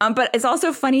 But it's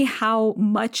also funny how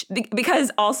much,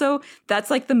 because also that's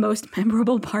like the most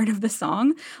memorable part of the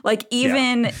song. Like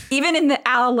even in the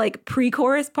Al like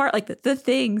pre-chorus part, like the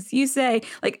things you say,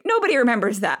 like nobody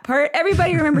remembers that part.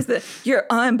 Everybody remembers the "you're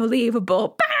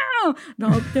unbelievable." Bow!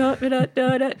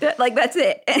 Like that's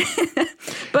it.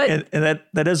 But and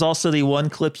that is also the one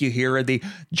clip you hear of the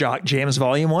Jock Jams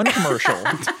Volume 1 commercial.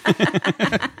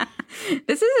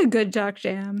 This is a good Jock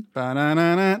Jam. I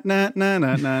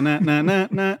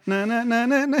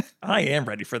am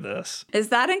ready for this. Is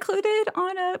that included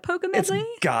on a polka medley?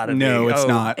 It's gotta be. No, it's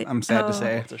not. I'm sad to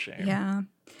say. It's a shame. Yeah.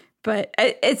 But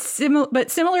it's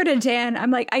similar to Dan.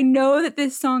 I'm like, I know that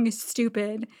this song is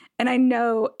stupid and I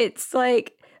know it's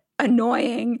like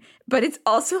annoying, but it's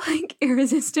also like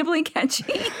irresistibly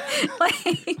catchy.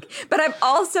 But I've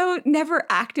also never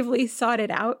actively sought it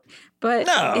out. But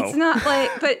it's not like,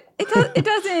 but it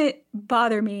doesn't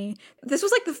bother me. This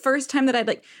was like the first time that I'd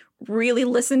like really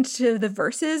listened to the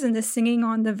verses and the singing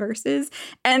on the verses,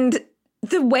 and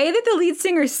the way that the lead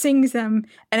singer sings them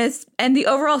and the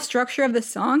overall structure of the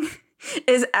song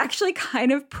is actually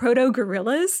kind of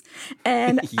proto-Gorillaz.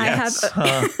 And Yes. I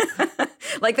have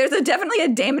like there's definitely a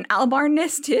Damon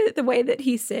Albarn-ness to the way that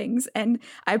he sings. And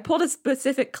I pulled a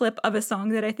specific clip of a song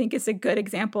that I think is a good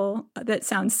example that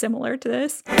sounds similar to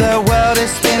this. The world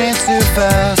is spinning too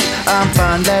fast. I'm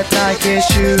fine that Nike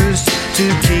shoes to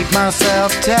keep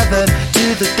myself tethered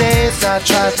to the days I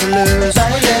tried to lose.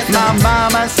 My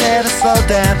mama said to slow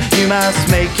down, you must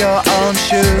make your own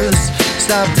shoes.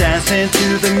 Stop dancing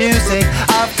to the music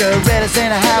of gorillas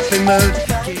in a happy mood.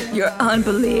 You're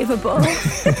unbelievable.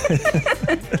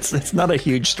 It's not a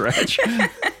huge stretch.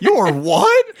 You're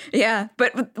what? Yeah,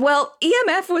 but well,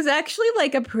 EMF was actually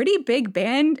like a pretty big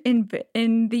band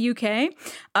in the UK.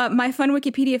 My fun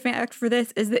Wikipedia fact for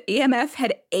this is that EMF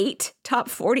had 8 top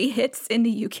 40 hits in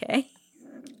the UK.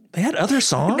 They had other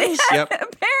songs? They had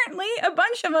apparently a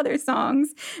bunch of other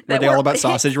songs. Were they all about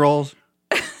sausage rolls?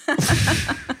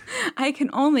 I can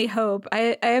only hope.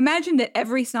 I imagine that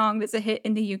every song that's a hit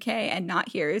in the UK and not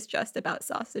here is just about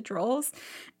sausage rolls.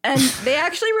 And they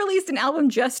actually released an album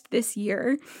just this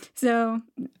year. So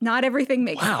not everything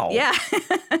makes Wow. Yeah.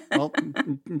 Well,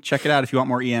 check it out if you want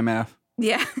more EMF.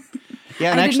 Yeah.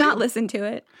 Yeah, and I actually, did not listen to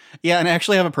it. Yeah, and I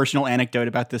actually have a personal anecdote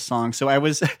about this song. So I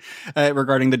was,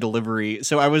 regarding the delivery.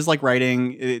 So I was like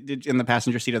writing in the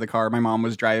passenger seat of the car. My mom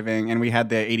was driving, and we had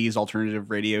the 80s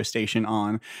alternative radio station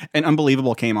on. And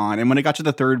Unbelievable came on. And when it got to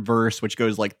the third verse, which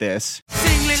goes like this.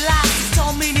 Singly last,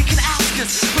 all meaning can ask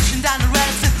us. Pushing down the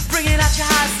relative, bringing out your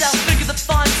high self. Think of the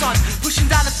fun song. Pushing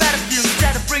down the better view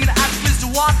instead of bringing it out to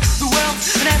walk the world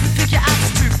and have to pick your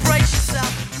attitude. Brace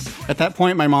yourself. At that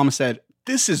point, my mom said,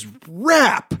 "This is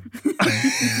rap."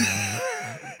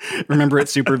 Remember it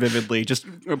super vividly. Just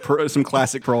some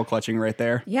classic pearl clutching right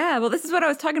there. Yeah, well, this is what I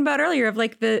was talking about earlier of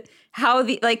like how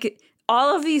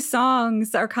all of these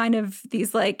songs are kind of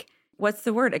these like, what's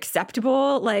the word?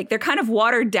 Acceptable. Like they're kind of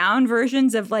watered down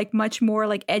versions of like much more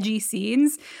like edgy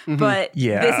scenes. Mm-hmm. But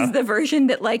this is the version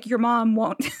that like your mom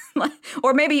won't,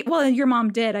 or maybe, well, your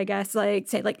mom did, I guess, like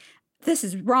say like, this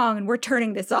is wrong and we're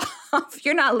turning this off.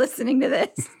 You're not listening to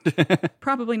this.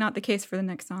 Probably not the case for the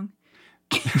next song.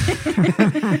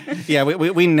 Yeah,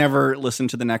 we never listen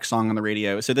to the next song on the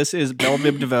radio. So this is Belle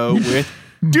Biv DeVoe with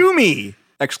 "Do Me!"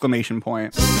 exclamation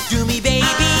point. Do me, baby.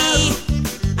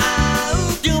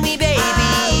 Oh, do me, baby.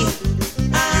 You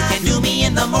can do me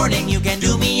in the morning. You can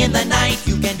do me in the night.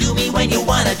 You can do me when you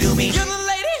wanna do me. You're the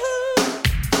lady who.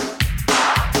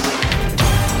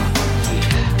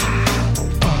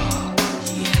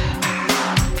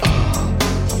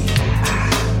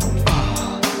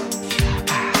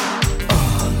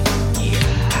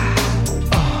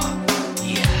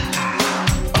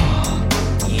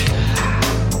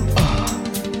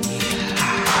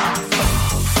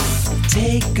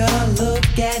 Take a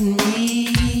look at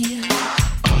me.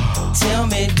 Tell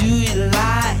me, do you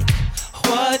like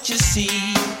what you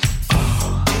see?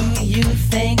 Do you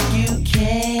think you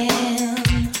can?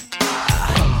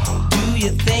 Do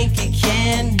you think you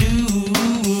can do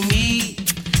me?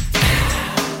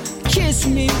 Kiss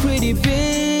me, pretty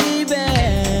baby.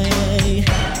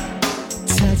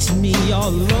 Touch me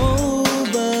all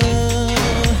over.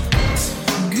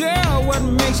 Girl, what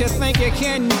makes you think you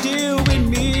can do with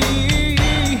me?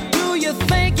 Do you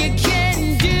think you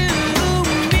can do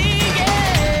me?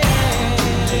 Yeah.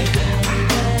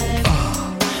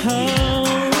 Oh.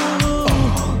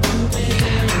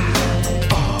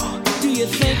 Do you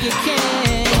think you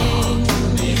can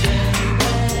do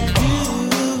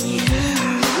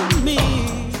me?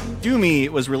 "Do Me"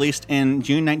 was released in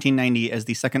June 1990 as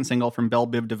the second single from Belle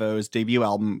Biv DeVoe's debut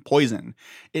album, Poison.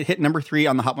 It hit number 3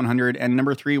 on the Hot 100, and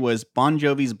number 3 was Bon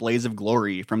Jovi's Blaze of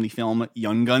Glory from the film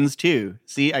Young Guns 2.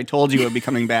 See, I told you it would be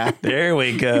coming back. There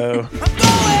we go.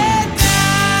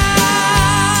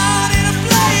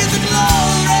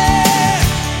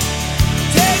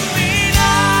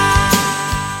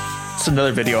 It's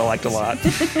another video I liked a lot.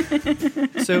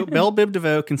 So Belle Biv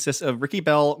DeVoe consists of Ricky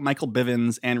Bell, Michael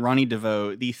Bivins, and Ronnie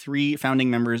DeVoe, the 3 founding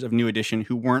members of New Edition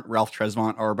who weren't Ralph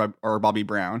Tresvant or Bobby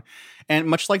Brown. And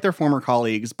much like their former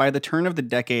colleagues, by the turn of the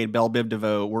decade, Belle Biv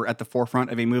DeVoe were at the forefront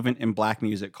of a movement in black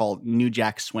music called New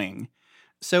Jack Swing.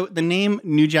 So the name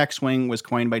New Jack Swing was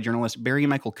coined by journalist Barry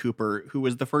Michael Cooper, who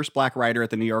was the first black writer at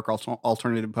the New York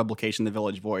alternative publication The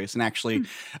Village Voice, and actually,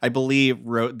 I believe,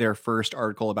 wrote their first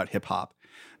article about hip-hop.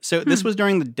 So this was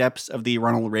during the depths of the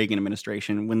Ronald Reagan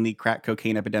administration when the crack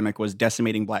cocaine epidemic was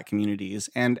decimating black communities.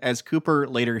 And as Cooper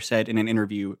later said in an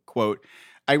interview, quote,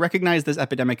 "I recognize this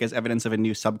epidemic as evidence of a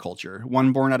new subculture,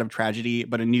 one born out of tragedy,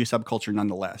 but a new subculture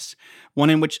nonetheless.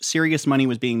 One in which serious money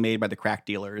was being made by the crack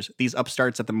dealers, these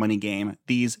upstarts at the money game,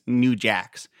 these new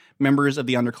jacks, members of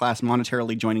the underclass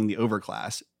monetarily joining the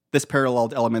overclass. This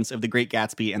paralleled elements of the Great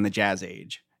Gatsby and the Jazz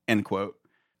Age, end quote.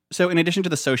 So in addition to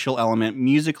the social element,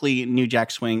 musically, New Jack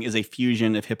Swing is a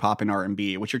fusion of hip-hop and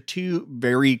R&B, which are two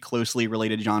very closely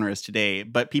related genres today,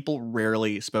 but people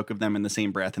rarely spoke of them in the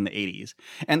same breath in the 80s.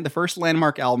 And the first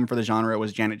landmark album for the genre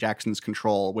was Janet Jackson's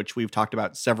Control, which we've talked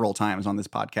about several times on this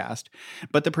podcast.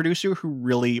 But the producer who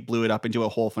really blew it up into a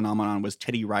whole phenomenon was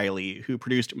Teddy Riley, who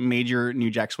produced major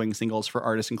New Jack Swing singles for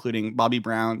artists including Bobby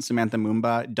Brown, Samantha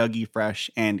Moomba, Dougie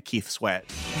Fresh, and Keith Sweat.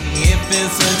 If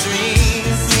it's a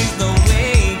dream, please don't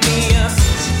wake me up.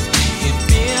 It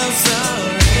feels so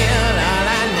real, all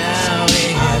I know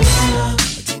is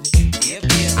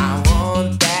I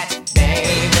want that,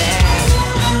 baby.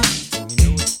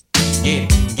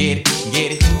 Get it.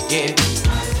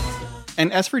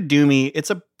 And as for Do Me, it's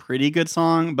a pretty good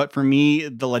song, but for me,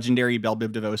 the legendary Belle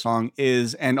Biv DeVoe song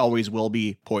is and always will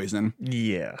be Poison.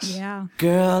 Yes. Yeah.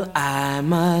 Girl, I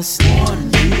must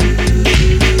warn you,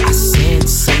 I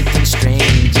sense something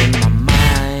strange in my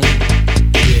mind.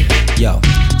 Yo,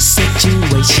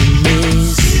 situation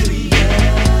is serious.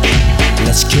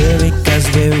 Let's cure it cause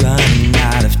we're running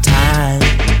out of time.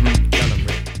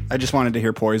 I just wanted to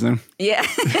hear Poison. Yeah.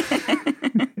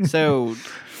 So,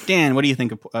 Dan, what do you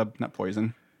think of not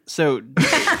Poison? So,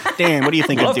 Dan, what do you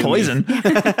think of Poison?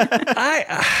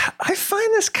 I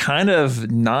find this kind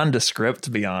of nondescript, to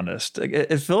be honest.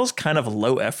 It feels kind of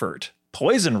low effort.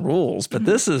 Poison rules, but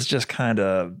this is just kind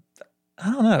of, I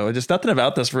don't know. Just nothing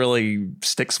about this really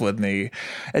sticks with me.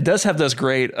 It does have those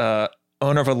great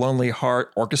Owner of a Lonely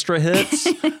Heart orchestra hits.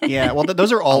 Yeah, well,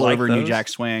 those are all like over those. New Jack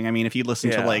Swing. I mean, if you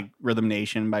listen to like Rhythm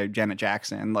Nation by Janet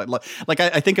Jackson,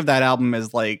 I think of that album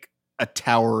as like a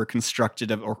tower constructed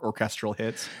of orchestral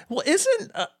hits. Well,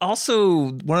 isn't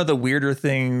also one of the weirder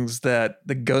things that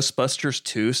the Ghostbusters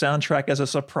 2 soundtrack is a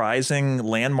surprising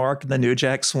landmark in the New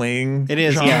Jack Swing It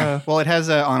is, genre? yeah. Well, it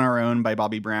has On Our Own by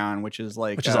Bobby Brown, which is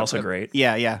also great.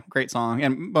 Yeah, great song.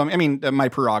 And I mean, My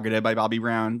Prerogative by Bobby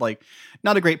Brown, like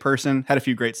not a great person, had a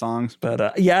few great songs. But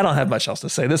I don't have much else to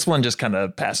say. This one just kind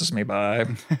of passes me by.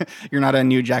 You're not a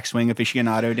New Jack Swing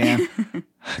aficionado, Dan?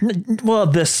 Well,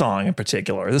 this song in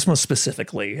particular, this one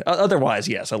specifically. Otherwise,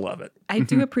 yes, I love it. I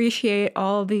do appreciate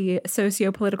all the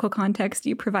socio-political context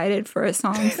you provided for a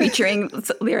song featuring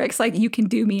lyrics like "You can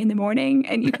do me in the morning"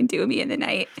 and "You can do me in the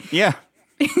night." Yeah.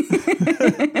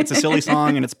 It's a silly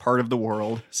song and it's part of the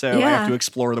world. So I have to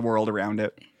explore the world around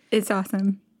it. It's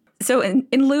awesome. So in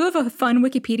lieu of a fun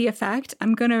Wikipedia fact,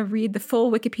 I'm going to read the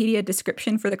full Wikipedia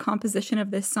description for the composition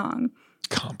of this song.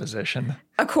 Composition.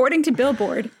 According to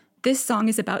Billboard, this song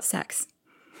is about sex.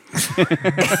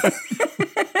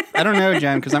 I don't know,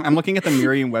 Jen, because I'm looking at the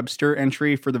Merriam-Webster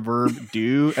entry for the verb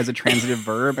do as a transitive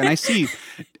verb, and I see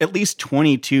at least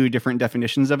 22 different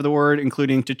definitions of the word,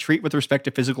 including to treat with respect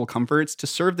to physical comforts, to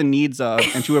serve the needs of,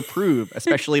 and to approve,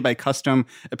 especially by custom,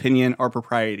 opinion, or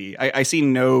propriety. I see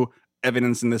no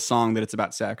evidence in this song that it's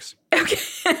about sex. Okay.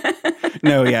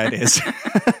 No, yeah, it is.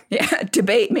 Yeah,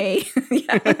 debate me.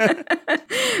 Yeah.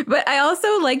 But I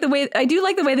also like the way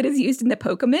that it's used in the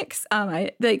polka mix.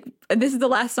 This is the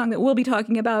last song that we'll be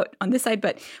talking about on this side,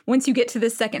 but once you get to the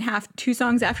second half, 2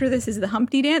 songs after this is the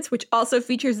Humpty Dance, which also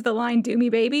features the line "Do Me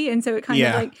Baby," and so it kind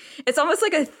of like, it's almost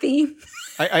like a theme.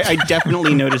 I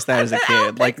definitely noticed that as a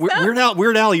kid. Like Weird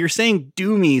Al, you're saying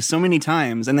 "do me" so many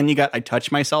times, and then you got "I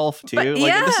touch myself" too.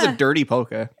 This is a dirty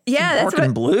polka. Yeah, that's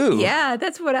what blue. Yeah,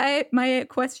 that's what my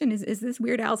question is this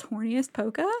Weird Al's horniest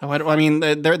polka? Oh, I mean,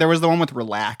 there was the one with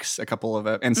 "Relax," a couple of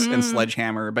it, and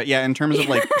 "Sledgehammer." But yeah, in terms of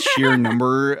like sheer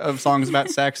number of songs about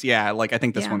sex, I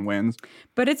think this one wins.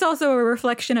 But it's also a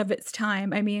reflection of its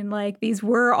time. I mean, like these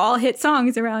were all hit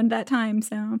songs around that time.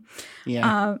 So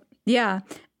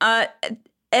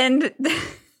and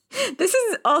this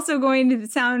is also going to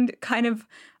sound kind of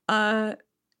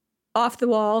off the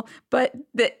wall, but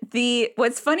the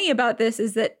what's funny about this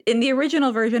is that in the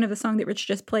original version of the song that Rich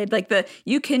just played, like the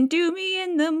 "You can do me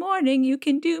in the morning, you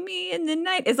can do me in the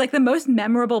night" is like the most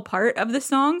memorable part of the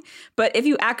song. But if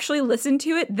you actually listen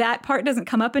to it, that part doesn't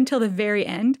come up until the very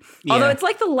end. Yeah. Although it's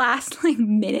like the last like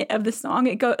minute of the song.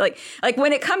 It go like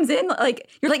when it comes in, like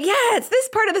you're like, yeah, it's this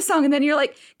part of the song, and then you're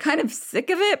like kind of sick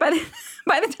of it by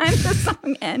the time the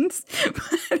song ends.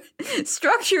 But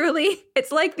structurally,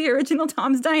 it's like the original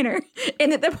Tom's Diner, in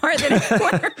that the part that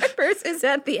everyone remembers is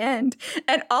at the end.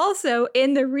 And also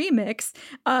in the remix,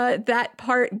 that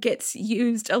part gets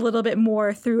used a little bit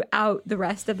more throughout the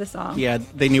rest of the song. Yeah,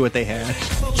 they knew what they had.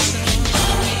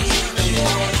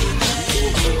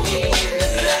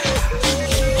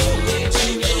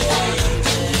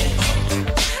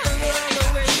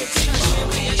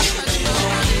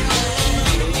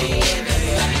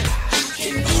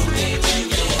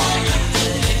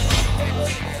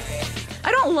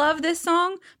 don't love this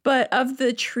song, but of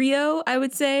the trio, I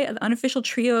would say, the unofficial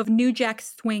trio of New Jack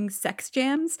Swing sex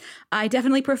jams, I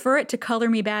definitely prefer it to Color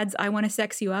Me Bad's I Want to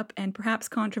Sex You Up, and perhaps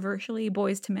controversially,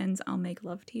 Boyz II Men's I'll Make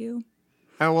Love to You.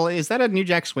 Oh, well, is that a New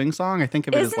Jack Swing song? I think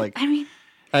of it as like... I mean...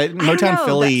 Motown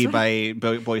Philly by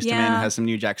Boyz II Men has some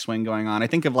New Jack Swing going on. I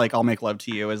think of like I'll Make Love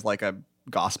to You as like a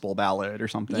gospel ballad or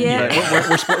something. Yeah.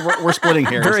 But we're splitting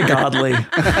hairs. Very godly.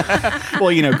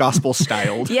 Well, you know, gospel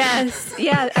styled. Yes.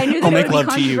 Yeah. I knew that I'll make love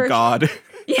to you, God.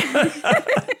 Yeah.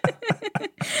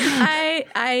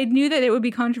 I knew that it would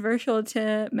be controversial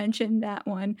to mention that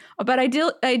one, but I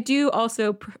do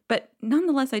also, but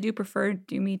nonetheless, I do prefer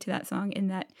 "Do Me" to that song. In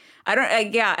that,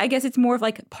 I guess it's more of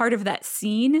like part of that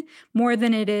scene more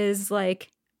than it is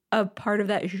like a part of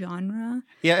that genre.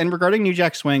 Yeah, and regarding New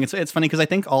Jack Swing, it's funny because I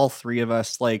think all three of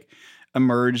us like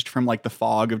emerged from like the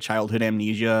fog of childhood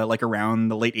amnesia like around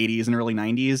the late 80s and early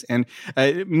 90s, and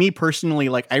me personally,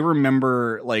 like I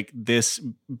remember like this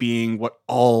being what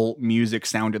all music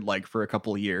sounded like for a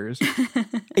couple of years.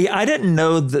 Yeah, I didn't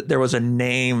know that there was a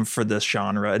name for this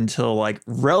genre until like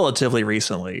relatively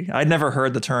recently. I'd never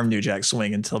heard the term New Jack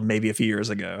Swing until maybe a few years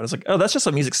ago. I was like, oh, that's just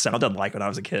what music sounded like when I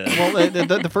was a kid. Well,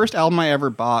 the first album I ever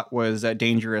bought was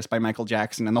Dangerous by Michael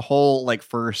Jackson, and the whole like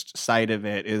first side of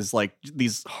it is like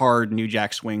these hard New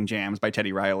Jack Swing jams by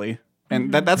Teddy Riley.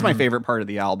 And that's my favorite part of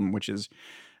the album, which is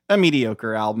a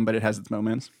mediocre album, but it has its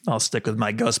moments. I'll stick with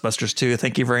my Ghostbusters too.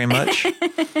 Thank you very much.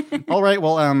 All right.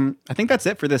 Well, I think that's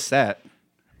it for this set.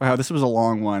 Wow, this was a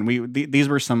long one. These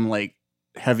were some like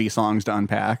heavy songs to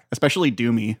unpack, especially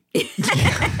Do Me.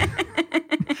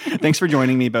 Thanks for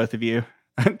joining me, both of you.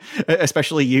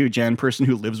 Especially you, Jen, person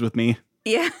who lives with me.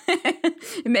 Yeah.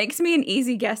 It makes me an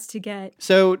easy guest to get.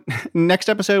 So next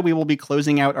episode, we will be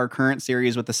closing out our current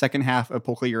series with the second half of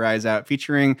Polka Your Eyes Out,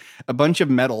 featuring a bunch of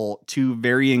metal to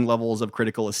varying levels of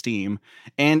critical esteem,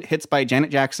 and hits by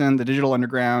Janet Jackson, The Digital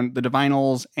Underground, The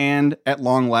Divinals, and at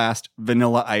long last,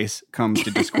 Vanilla Ice comes to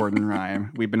Discord and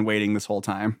Rhyme. We've been waiting this whole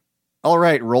time. All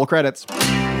right, roll credits.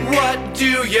 What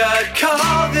do you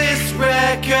call this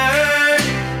record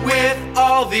with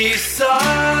all these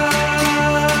songs?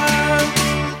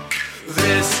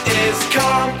 This is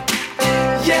comp,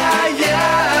 yeah,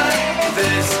 yeah.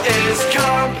 This is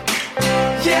comp,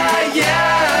 yeah,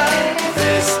 yeah.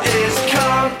 This is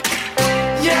comp,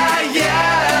 yeah,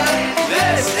 yeah.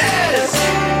 This is.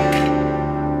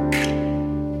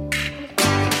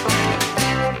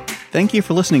 Thank you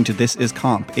for listening to This Is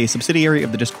Comp, a subsidiary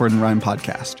of the Discord and Rhyme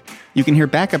podcast. You can hear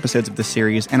back episodes of this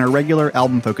series and our regular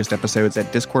album-focused episodes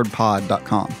at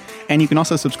discordpod.com. And you can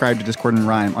also subscribe to Discord and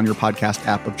Rhyme on your podcast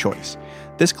app of choice.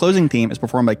 This closing theme is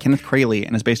performed by Kenneth Crayley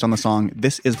and is based on the song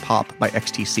This Is Pop by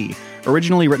XTC,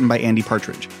 originally written by Andy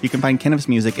Partridge. You can find Kenneth's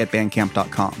music at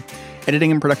bandcamp.com.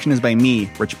 Editing and production is by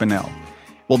me, Rich Bonnell.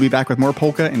 We'll be back with more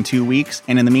polka in 2 weeks,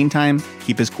 and in the meantime,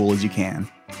 keep as cool as you can.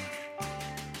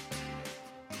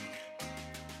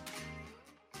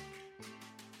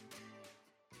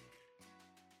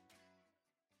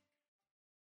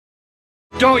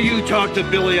 Don't you talk to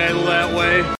Billy Idol that way.